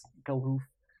 90s galoof,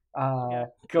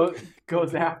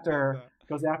 goes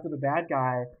after the bad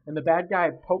guy, and the bad guy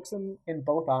pokes him in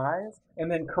both eyes,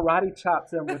 and then karate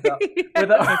chops him with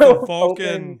the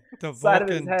Vulcan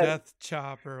death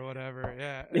chop or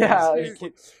whatever.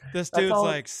 This dude's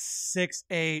like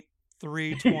 6'8",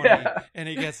 320, and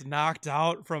he gets knocked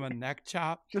out from a neck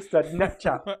chop. Just a neck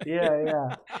chop.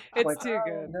 Yeah. It's like, too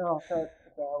good. No, that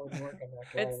would work on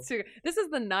that guy. It's too. This is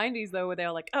the '90s though, where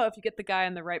they're like, oh, if you get the guy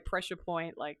in the right pressure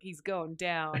point, like he's going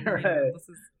down. Right. This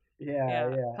is. Yeah.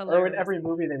 Or in every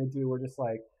movie they would do, where just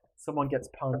like someone gets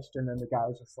punched and then the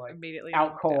guy's just like immediately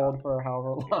out cold for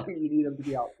however long you need him to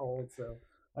be out cold. So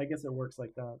I guess it works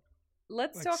like that.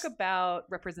 Let's talk about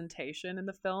representation in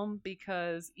the film,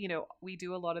 because we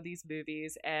do a lot of these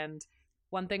movies, and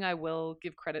one thing I will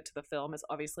give credit to the film is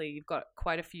obviously you've got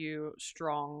quite a few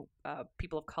strong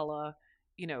people of color,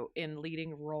 in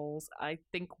leading roles. I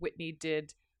think Whitney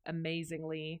did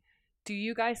amazingly. Do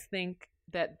you guys think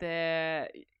that there,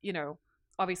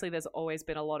 obviously there's always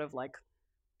been a lot of like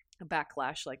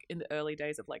backlash, like in the early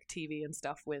days of like TV and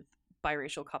stuff with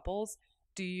biracial couples.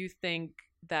 Do you think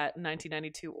that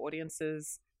 1992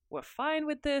 audiences were fine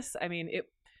with this? I mean,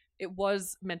 it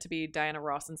was meant to be Diana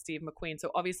Ross and Steve McQueen, so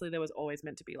obviously there was always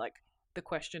meant to be like the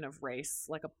question of race,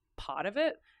 like a part of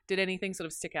it. Did anything sort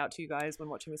of stick out to you guys when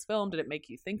watching this film? Did it make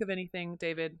you think of anything?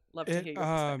 David, love to hear your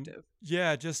perspective.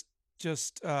 Yeah, just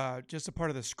a part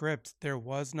of the script, there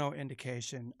was no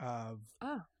indication of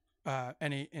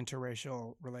any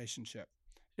interracial relationship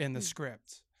in the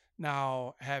script.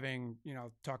 Now, having,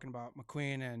 talking about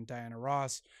McQueen and Diana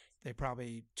Ross, they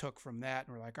probably took from that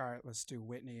and were like, all right, let's do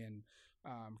Whitney and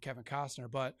Kevin Costner.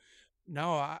 But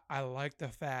no, I like the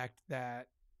fact that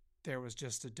there was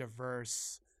just a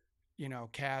diverse,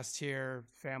 cast here,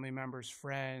 family members,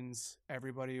 friends.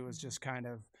 Everybody was just kind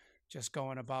of just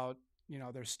going about,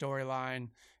 their storyline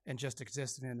and just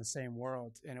existing in the same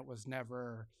world. And it was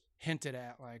never hinted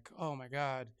at like, oh my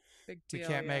God, big deal, we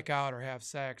can't make out or have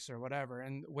sex or whatever.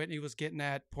 And Whitney was getting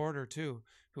at Porter too,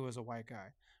 who was a white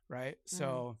guy. Right.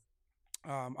 So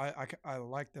I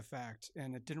like the fact,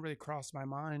 and it didn't really cross my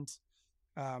mind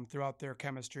throughout their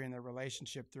chemistry and their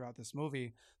relationship throughout this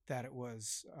movie that it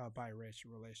was a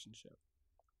biracial relationship.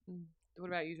 What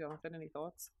about you, Jonathan? Any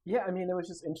thoughts? Yeah, I mean, it was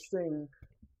just interesting,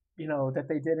 that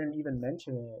they didn't even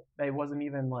mention it. It wasn't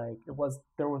even like there was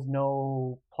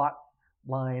no plot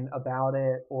line about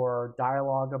it or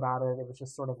dialogue about it. It was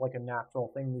just sort of like a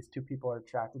natural thing. These two people are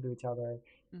attracted to each other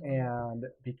and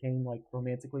became like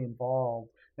romantically involved.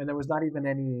 And there was not even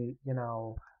any,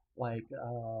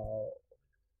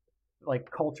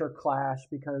 like culture clash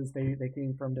because they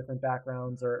came from different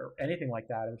backgrounds or anything like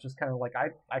that. It was just kind of like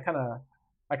I kind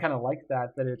of liked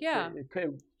that it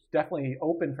could definitely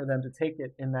open for them to take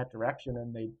it in that direction,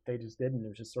 and they just didn't. It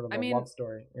was just sort of a love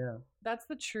story. Yeah, that's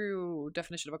the true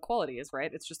definition of equality, is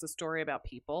right. It's just a story about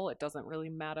people. It doesn't really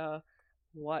matter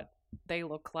what they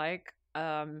look like.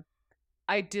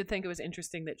 I did think it was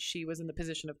interesting that she was in the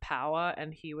position of power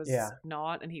and he was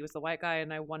not, and he was the white guy.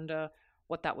 And I wonder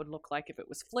what that would look like if it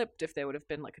was flipped, if there would have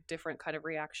been like a different kind of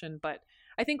reaction. But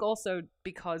I think also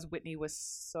because Whitney was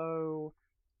so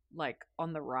like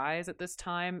on the rise at this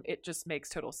time, it just makes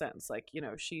total sense. Like,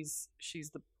 she's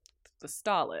the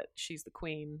starlet, she's the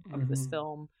queen of this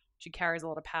film. She carries a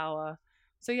lot of power.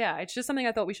 So yeah, it's just something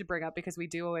I thought we should bring up because we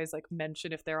do always like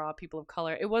mention if there are people of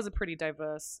color. It was a pretty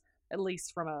diverse, at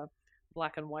least from a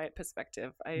black and white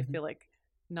perspective. I feel like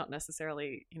not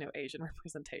necessarily, Asian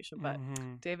representation, but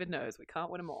David knows we can't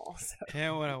win them all. So.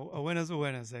 Can't win. A win is a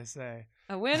win, as they say.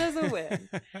 A win is a win.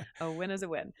 A win is a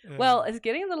win. Well, it's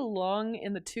getting a little long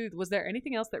in the tooth. Was there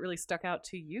anything else that really stuck out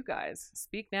to you guys?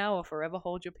 Speak now or forever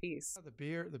hold your peace.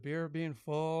 The beer being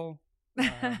full.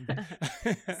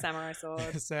 Samurai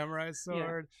sword. Samurai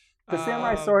sword. Yeah. The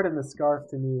samurai sword and the scarf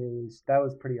to me that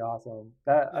was pretty awesome.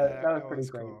 That was pretty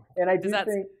great. Cool. And I do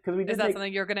think because we did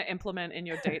something you're going to implement in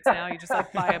your dates now? You just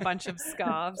like buy a bunch of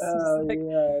scarves.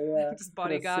 Just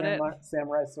bodyguard it.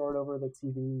 Samurai sword over the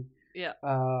TV. Yeah.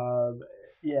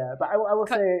 Yeah, but I will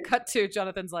say. Cut to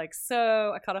Jonathan's like,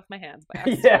 so I cut off my hands by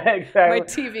accident. Yeah, exactly. My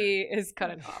TV is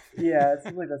cutting off. Yeah, it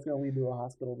seems like that's going to lead to a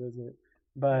hospital visit.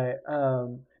 But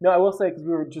no, I will say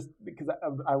because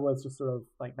I was just sort of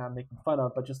like not making fun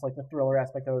of, but just like the thriller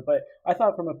aspect of it. But I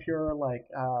thought from a pure like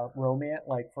romance,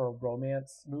 like for a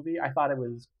romance movie, I thought it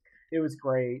was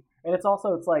great. And it's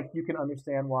like you can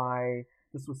understand why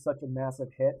this was such a massive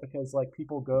hit because like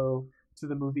people go to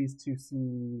the movies to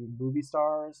see movie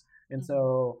stars, and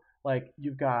so like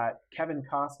you've got Kevin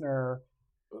Costner,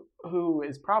 who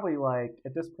is probably like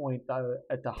at this point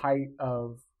at the height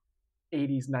of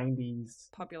 80s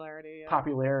 90s popularity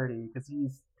because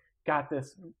he's got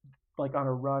this like on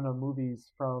a run of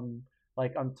movies from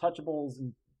like Untouchables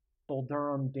and Bull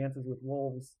Durham, Dances with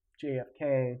Wolves,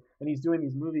 JFK, and he's doing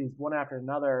these movies one after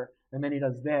another, and then he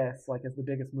does this like as the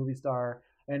biggest movie star,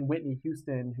 and Whitney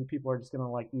Houston, who people are just gonna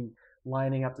like be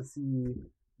lining up to see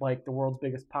like the world's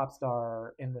biggest pop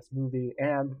star in this movie,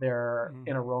 and they're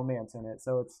in a romance in it.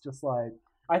 So it's just like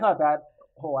I thought that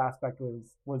whole aspect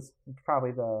was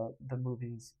probably the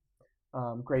movie's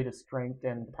greatest strength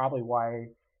and probably why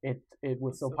it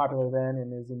was so popular then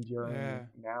and is enduring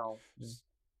now. It's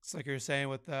like you're saying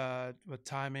with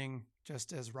timing,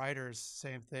 just as writers,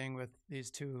 same thing with these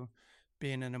two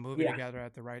being in a movie together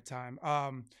at the right time.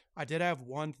 I did have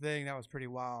one thing that was pretty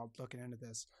wild looking into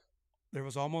this. There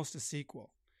was almost a sequel.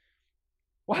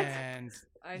 What? And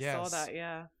I saw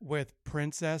that, with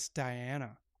Princess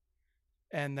Diana.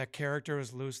 And the character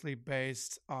was loosely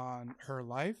based on her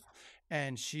life.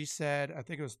 And she said, I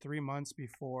think it was 3 months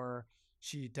before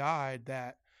she died,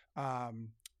 that, go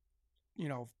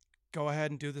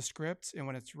ahead and do the script. And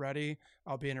when it's ready,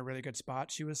 I'll be in a really good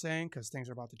spot, she was saying, because things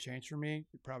are about to change for me,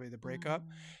 probably the breakup.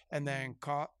 And then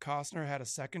Costner had a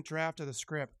second draft of the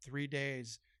script 3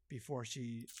 days before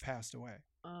she passed away.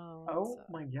 Oh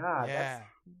my God. Yeah. That's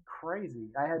crazy.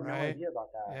 I had no idea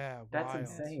about that. Yeah. That's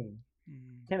insane.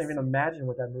 Can't even imagine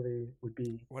what that movie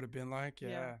would have been like.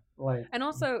 Yeah. Like, and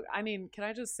also, I mean, can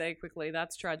I just say quickly,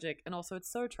 that's tragic, and also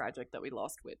it's so tragic that we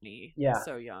lost Whitney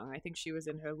so young. I think she was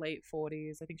in her late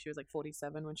 40s. I think she was like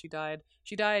 47 when she died.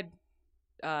 She died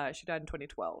in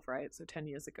 2012, right? So 10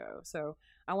 years ago. So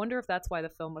I wonder if that's why the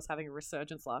film was having a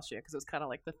resurgence last year, because it was kind of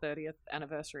like the 30th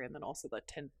anniversary and then also the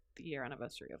 10th year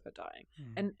anniversary of her dying.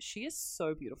 And she is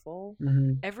so beautiful.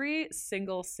 Every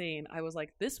single scene, I was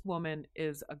like, this woman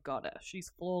is a goddess.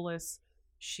 She's flawless.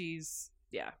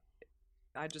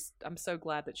 I'm so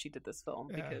glad that she did this film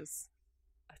because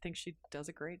I think she does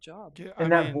a great job.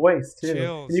 And that voice too.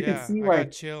 Chills, and you can see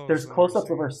like there's close-ups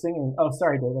of her singing. Oh,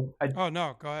 sorry, David. Oh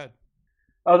no, go ahead.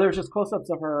 Oh, there's just close-ups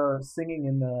of her singing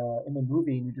in the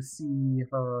movie, and you just see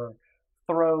her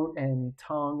throat and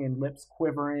tongue and lips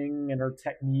quivering and her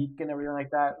technique and everything like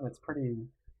that, and it's pretty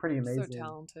amazing. So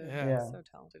talented. So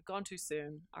talented. Gone too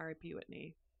soon. R.I.P.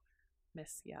 Whitney.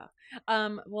 Miss,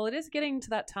 well, it is getting to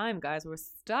that time, guys. We're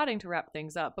starting to wrap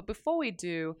things up, but before we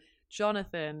do,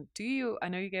 Jonathan, I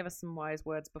know you gave us some wise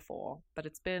words before, but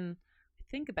it's been, I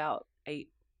think, about 8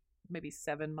 maybe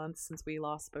 7 months since we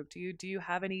last spoke to you. Do you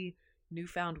have any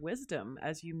newfound wisdom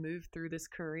as you move through this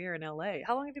career in LA?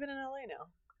 How long have you been in LA now?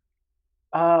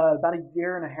 About a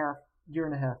year and a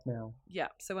half now. Yeah.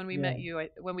 So when we met you,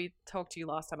 when we talked to you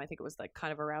last time, I think it was like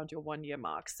kind of around your 1 year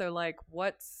mark. So like,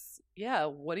 what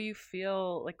do you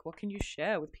feel like? What can you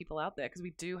share with people out there? Because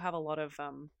we do have a lot of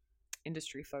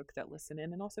industry folk that listen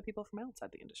in, and also people from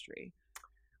outside the industry.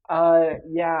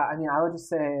 Yeah, I mean, I would just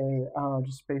say,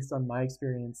 just based on my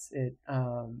experience, it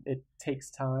takes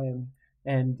time,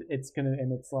 and it's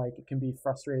like it can be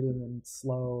frustrating and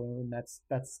slow, and that's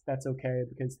okay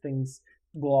because things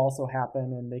will also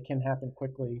happen, and they can happen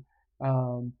quickly.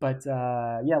 But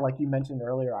yeah, like you mentioned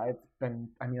earlier, I've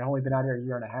only been out here a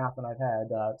year and a half, and I've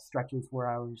had stretches where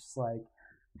I was just like,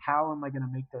 how am I going to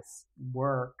make this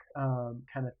work,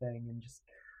 kind of thing, and just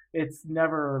it's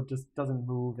never just doesn't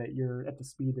move at the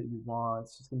speed that you want.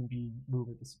 It's just going to be move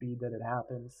at the speed that it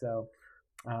happens. So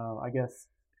I guess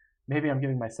maybe I'm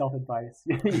giving myself advice.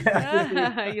 You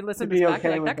listen to back,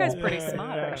 like, that guy's pretty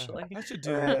smart, actually. I should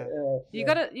do that.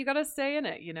 You gotta stay in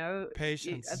it,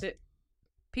 Patience.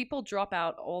 People drop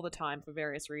out all the time for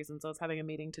various reasons. I was having a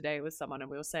meeting today with someone, and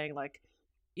we were saying, like,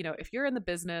 if you're in the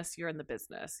business, you're in the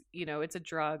business. It's a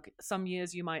drug. Some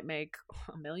years you might make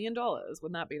 $1 million.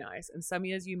 Wouldn't that be nice? And some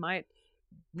years you might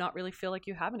not really feel like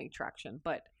you have any traction,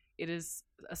 but it is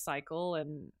a cycle.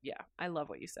 And yeah, I love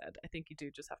what you said. I think you do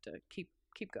just have to keep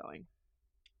going.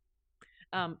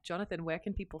 Jonathan, where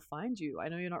can people find you? I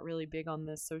know you're not really big on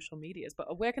the social medias,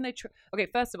 but where can they okay,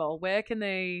 first of all, where can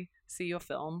they see your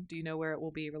film? Do you know where it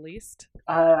will be released?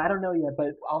 I don't know yet,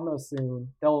 but I'll know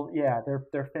soon.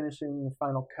 They're finishing the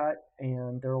final cut,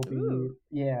 and there will be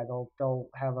they'll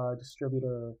have a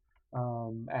distributor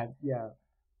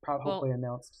hopefully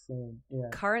announced soon. Yeah.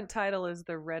 Current title is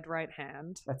The Red Right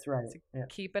Hand. That's right. So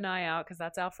keep an eye out, because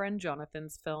that's our friend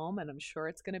Jonathan's film, and I'm sure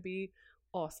it's going to be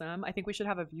awesome. I think we should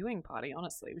have a viewing party,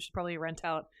 honestly. We should probably rent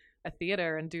out a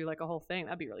theater and do like a whole thing.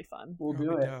 That'd be really fun. We'll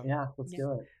do it. Yeah, let's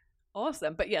do it.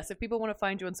 Awesome. But yes, if people want to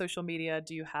find you on social media,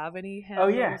 do you have any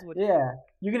handles? Oh, yeah.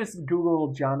 You can just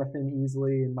Google Jonathan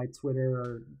easily, and my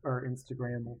Twitter or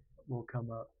Instagram will come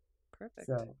up. Perfect.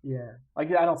 So, yeah. I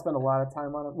don't spend a lot of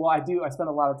time on it. Well, I do. I spend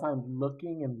a lot of time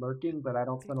looking and lurking, but I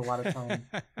don't spend a lot of time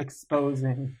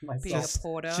exposing myself. Being a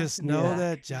porter. Just know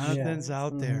that Jonathan's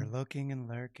out there looking and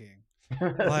lurking.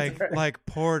 Like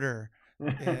Porter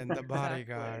in The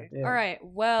Bodyguard. Exactly. All right.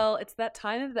 Well, it's that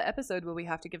time of the episode where we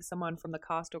have to give someone from the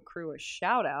cast or crew a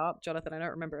shout out. Jonathan, I don't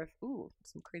remember if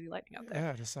some crazy lightning out there. Yeah,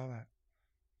 I just saw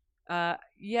that.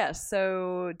 Yes.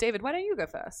 So David, why don't you go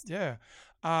first? Yeah.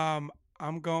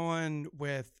 I'm going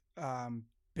with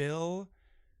Bill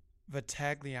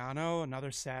Vitagliano,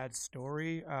 another sad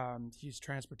story. He's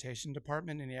transportation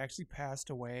department, and he actually passed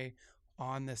away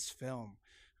on this film.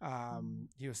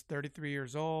 He was 33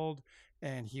 years old,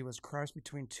 and he was crushed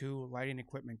between two lighting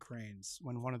equipment cranes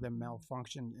when one of them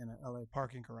malfunctioned in an LA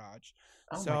parking garage.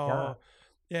 Oh my God.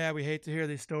 Yeah, we hate to hear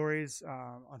these stories.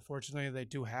 Unfortunately, they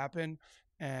do happen,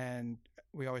 and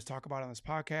we always talk about it on this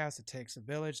podcast. It takes a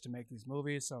village to make these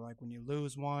movies. So like when you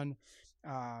lose one,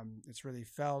 it's really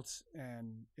felt,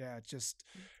 and yeah, it's just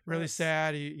really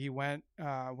sad. He went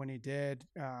when he did.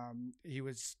 He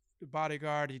was The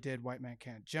Bodyguard. He did White Man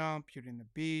Can't Jump, Beauty and the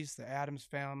Beast, The Addams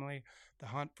Family, The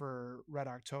Hunt for Red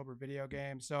October video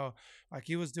game. So like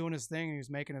he was doing his thing, and he was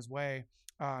making his way.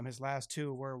 His last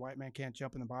two were White Man Can't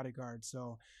Jump and The Bodyguard.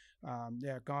 So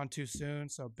yeah, gone too soon.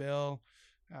 So Bill,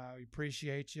 we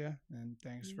appreciate you, and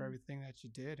thanks for everything that you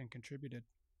did and contributed.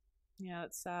 Yeah,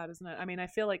 it's sad, isn't it? I mean, I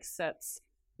feel like sets,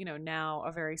 now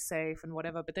are very safe and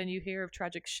whatever, but then you hear of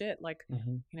tragic shit. Like,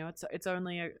 it's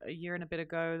only a year and a bit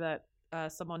ago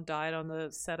that someone died on the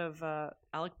set of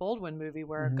Alec Baldwin movie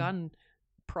where a gun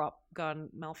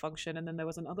malfunctioned, and then there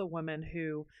was another woman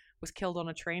who was killed on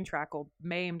a train track or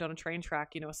maimed on a train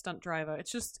track, a stunt driver.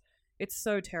 It's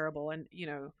so terrible. And,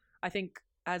 I think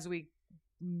as we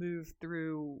move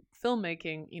through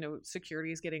filmmaking,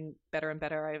 security is getting better and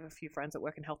better. I have a few friends that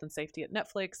work in health and safety at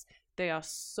Netflix. They are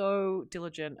so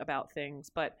diligent about things,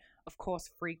 but of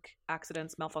course freak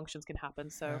accidents, malfunctions can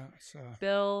happen. So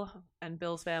Bill and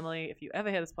Bill's family, if you ever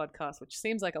hear this podcast, which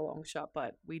seems like a long shot,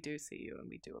 but we do see you and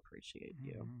we do appreciate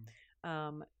you.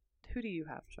 Who do you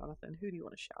have, Jonathan? Who do you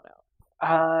want to shout out?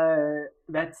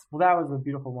 That was a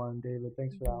beautiful one, David.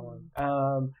 Thanks for that one.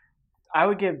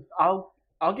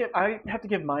 I have to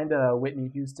give mine to Whitney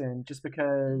Houston, just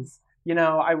because,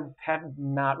 I have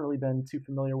not really been too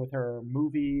familiar with her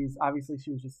movies. Obviously,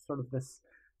 she was just sort of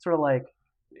like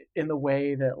in the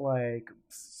way that like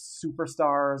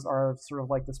superstars are sort of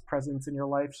like this presence in your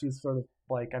life. She's sort of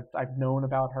like, I've known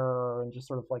about her and just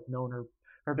sort of like known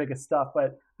her biggest stuff.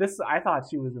 But I thought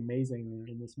she was amazing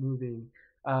in this movie.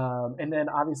 And then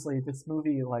obviously this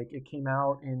movie, like, it came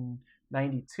out in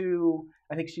 '92.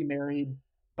 I think she married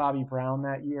Bobby Brown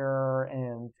that year,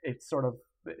 and it's sort of,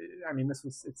 I mean,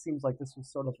 it seems like this was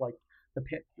sort of like the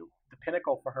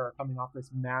pinnacle for her, coming off this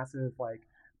massive like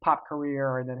pop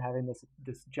career and then having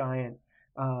this giant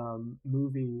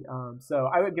movie. So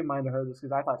I would give mine to her just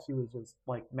because I thought she was just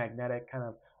like magnetic kind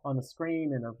of on the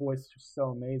screen, and her voice was just so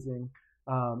amazing.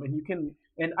 And you can,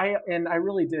 and I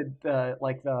really did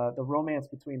the romance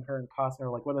between her and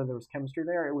Costner, like whether there was chemistry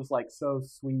there, it was like so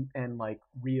sweet and like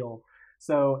real.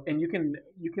 So, and you can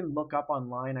look up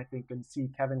online, I think, and see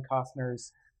Kevin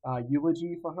Costner's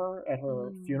eulogy for her at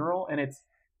her funeral, and it's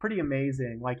pretty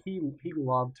amazing. Like he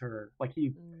loved her, like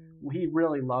he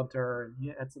really loved her, and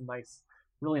he had some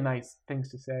really nice things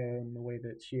to say in the way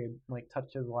that she had like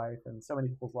touched his life and so many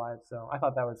people's lives. So I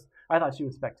thought she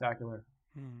was spectacular.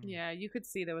 Yeah, you could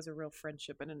see there was a real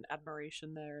friendship and an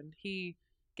admiration there, and he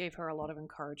gave her a lot of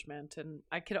encouragement. And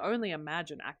I could only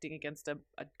imagine acting against a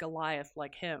Goliath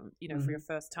like him, for your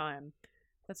first time.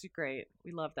 That's great.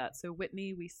 We love that. So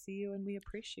Whitney, we see you and we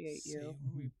appreciate you.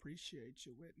 We appreciate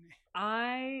you, Whitney.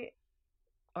 I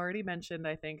already mentioned,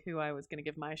 I think, who I was going to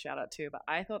give my shout out to, but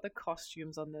I thought the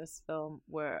costumes on this film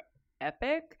were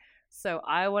epic. So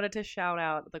I wanted to shout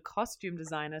out the costume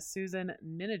designer, Susan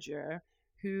Miniger,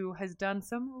 who has done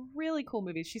some really cool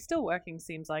movies. She's still working,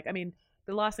 seems like. I mean,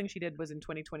 the last thing she did was in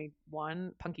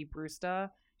 2021, Punky Brewster.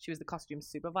 She was the costume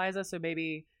supervisor, so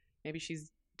maybe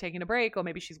she's taking a break, or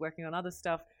maybe she's working on other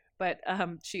stuff. But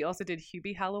she also did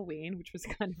Hubie Halloween, which was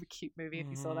kind of a cute movie if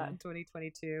you saw that in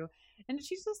 2022. And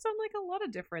she's just done like a lot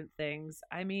of different things.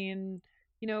 I mean,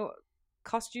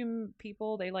 costume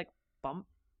people, they like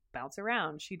bounce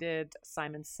around. She did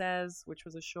Simon Says, which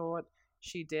was a short.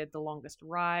 She did The Longest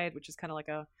Ride, which is kind of like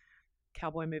a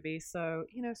cowboy movie. So,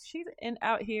 she's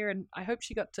out here, and I hope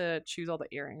she got to choose all the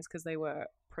earrings because they were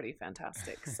pretty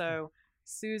fantastic. So,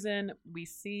 Susan, we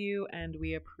see you and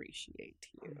we appreciate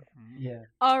you. Yeah.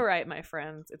 All right, my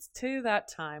friends, it's to that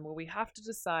time where we have to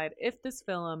decide if this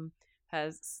film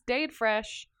has stayed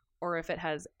fresh or if it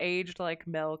has aged like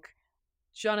milk.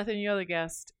 Jonathan, you're the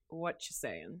guest. What you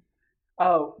saying?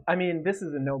 Oh, I mean, this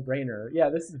is a no-brainer. Yeah,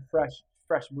 this is a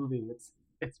fresh movie.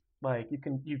 It's like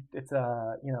it's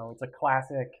a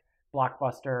classic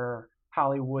blockbuster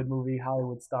Hollywood movie,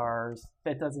 Hollywood stars.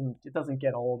 It doesn't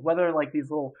get old. Whether like these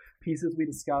little pieces we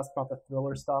discussed about the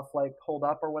thriller stuff like hold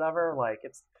up or whatever, like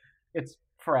it's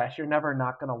fresh. You're never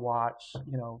not gonna watch,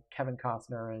 Kevin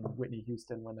Costner and Whitney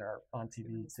Houston when they're on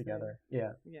TV together.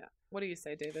 Yeah. Yeah. What do you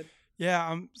say, David?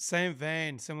 Yeah, similar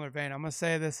vein. I'm gonna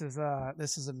say this is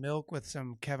a milk with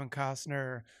some Kevin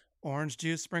Costner orange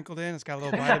juice sprinkled in. It's got a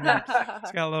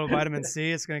little vitamin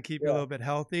C. It's going to keep you a little bit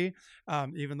healthy.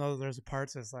 Even though there's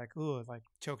parts that's like, ooh, it like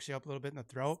chokes you up a little bit in the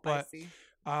throat. Spicy.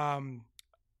 But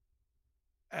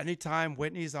anytime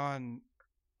Whitney's on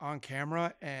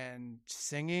camera and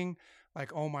singing,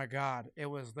 like, oh my God, it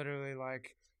was literally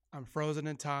like I'm frozen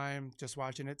in time just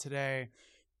watching it today,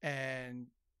 and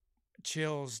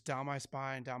chills down my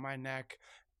spine, down my neck.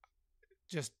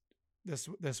 Just this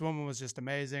woman was just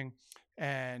amazing.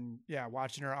 And yeah,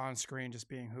 watching her on screen, just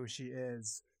being who she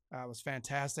is, was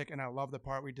fantastic. And I love the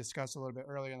part we discussed a little bit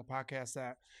earlier in the podcast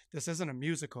that this isn't a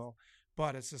musical,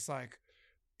 but it's just like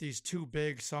these two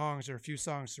big songs or a few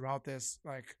songs throughout this,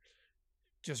 like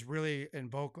just really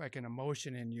invoke like an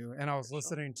emotion in you. And I was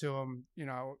listening to them,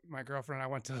 my girlfriend and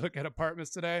I went to look at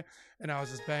apartments today, and I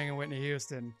was just banging Whitney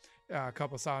Houston, a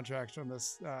couple soundtracks from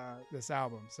this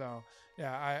album. So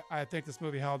yeah, I think this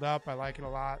movie held up. I like it a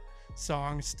lot.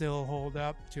 Songs still hold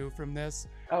up too from this.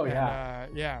 Oh yeah.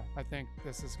 And, I think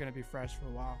this is going to be fresh for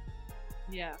a while.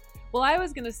 Yeah. Well, I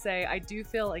was going to say, I do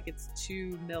feel like it's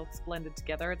two milks blended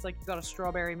together. It's like you've got a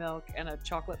strawberry milk and a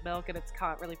chocolate milk, and it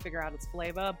can't really figure out its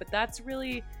flavor. But that's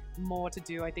really more to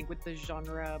do, I think, with the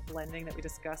genre blending that we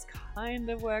discussed. Kind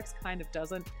of works, kind of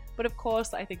doesn't. But of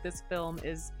course, I think this film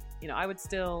is, I would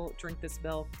still drink this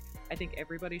milk. I think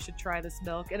everybody should try this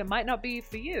milk. And it might not be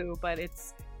for you, but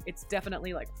it's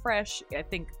definitely like fresh. I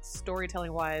think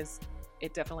storytelling wise,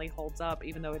 it definitely holds up,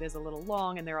 even though it is a little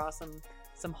long and there are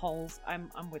some holes. I'm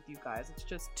with you guys. It's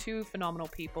just two phenomenal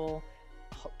people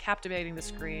captivating the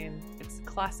screen. It's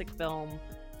classic film,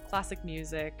 classic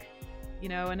music,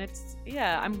 and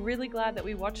I'm really glad that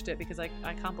we watched it because I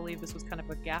can't believe this was kind of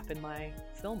a gap in my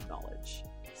film knowledge.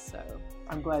 So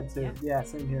I'm glad too. Yeah,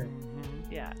 same here.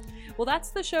 Mm-hmm. Yeah. Well, that's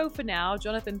the show for now.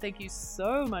 Jonathan, thank you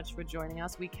so much for joining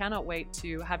us. We cannot wait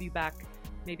to have you back.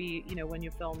 Maybe, when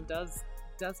your film does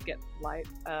get light.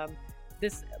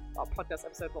 This podcast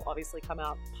episode will obviously come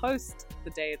out post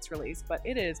the day it's released, but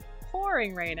it is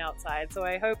pouring rain outside. So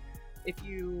I hope if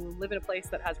you live in a place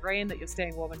that has rain that you're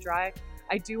staying warm and dry.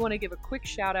 I do want to give a quick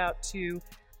shout out to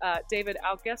David,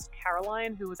 our guest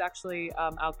Caroline, who was actually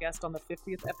our guest on the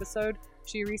 50th episode.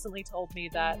 She recently told me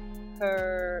that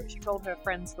she told her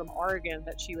friends from Oregon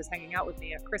that she was hanging out with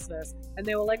me at Christmas, and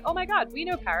they were like, oh my god, we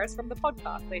know Paris from the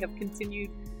podcast. They have continued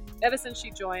ever since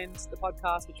she joined the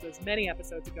podcast, which was many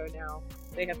episodes ago now.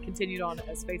 They have continued on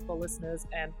as faithful listeners,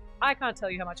 and I can't tell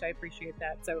you how much I appreciate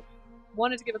that. So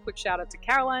wanted to give a quick shout out to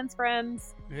Caroline's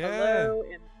friends. Hello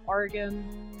in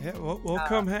Oregon. Yeah, we'll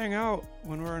come hang out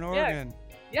when we're in Oregon.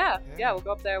 Yeah, we'll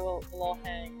go up there. We'll all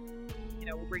hang.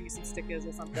 We'll bring you some stickers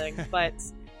or something. But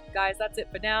guys, that's it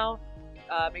for now.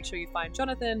 Make sure you find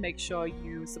Jonathan. Make sure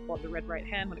you support the Red Right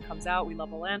Hand when it comes out. We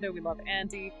love Orlando. We love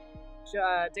Andy.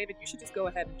 David, you should just go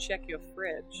ahead and check your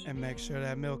fridge. And make sure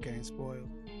that milk ain't spoiled.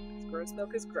 Gross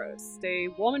milk is gross. Stay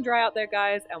warm and dry out there,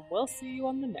 guys, and we'll see you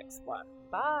on the next one.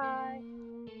 Bye.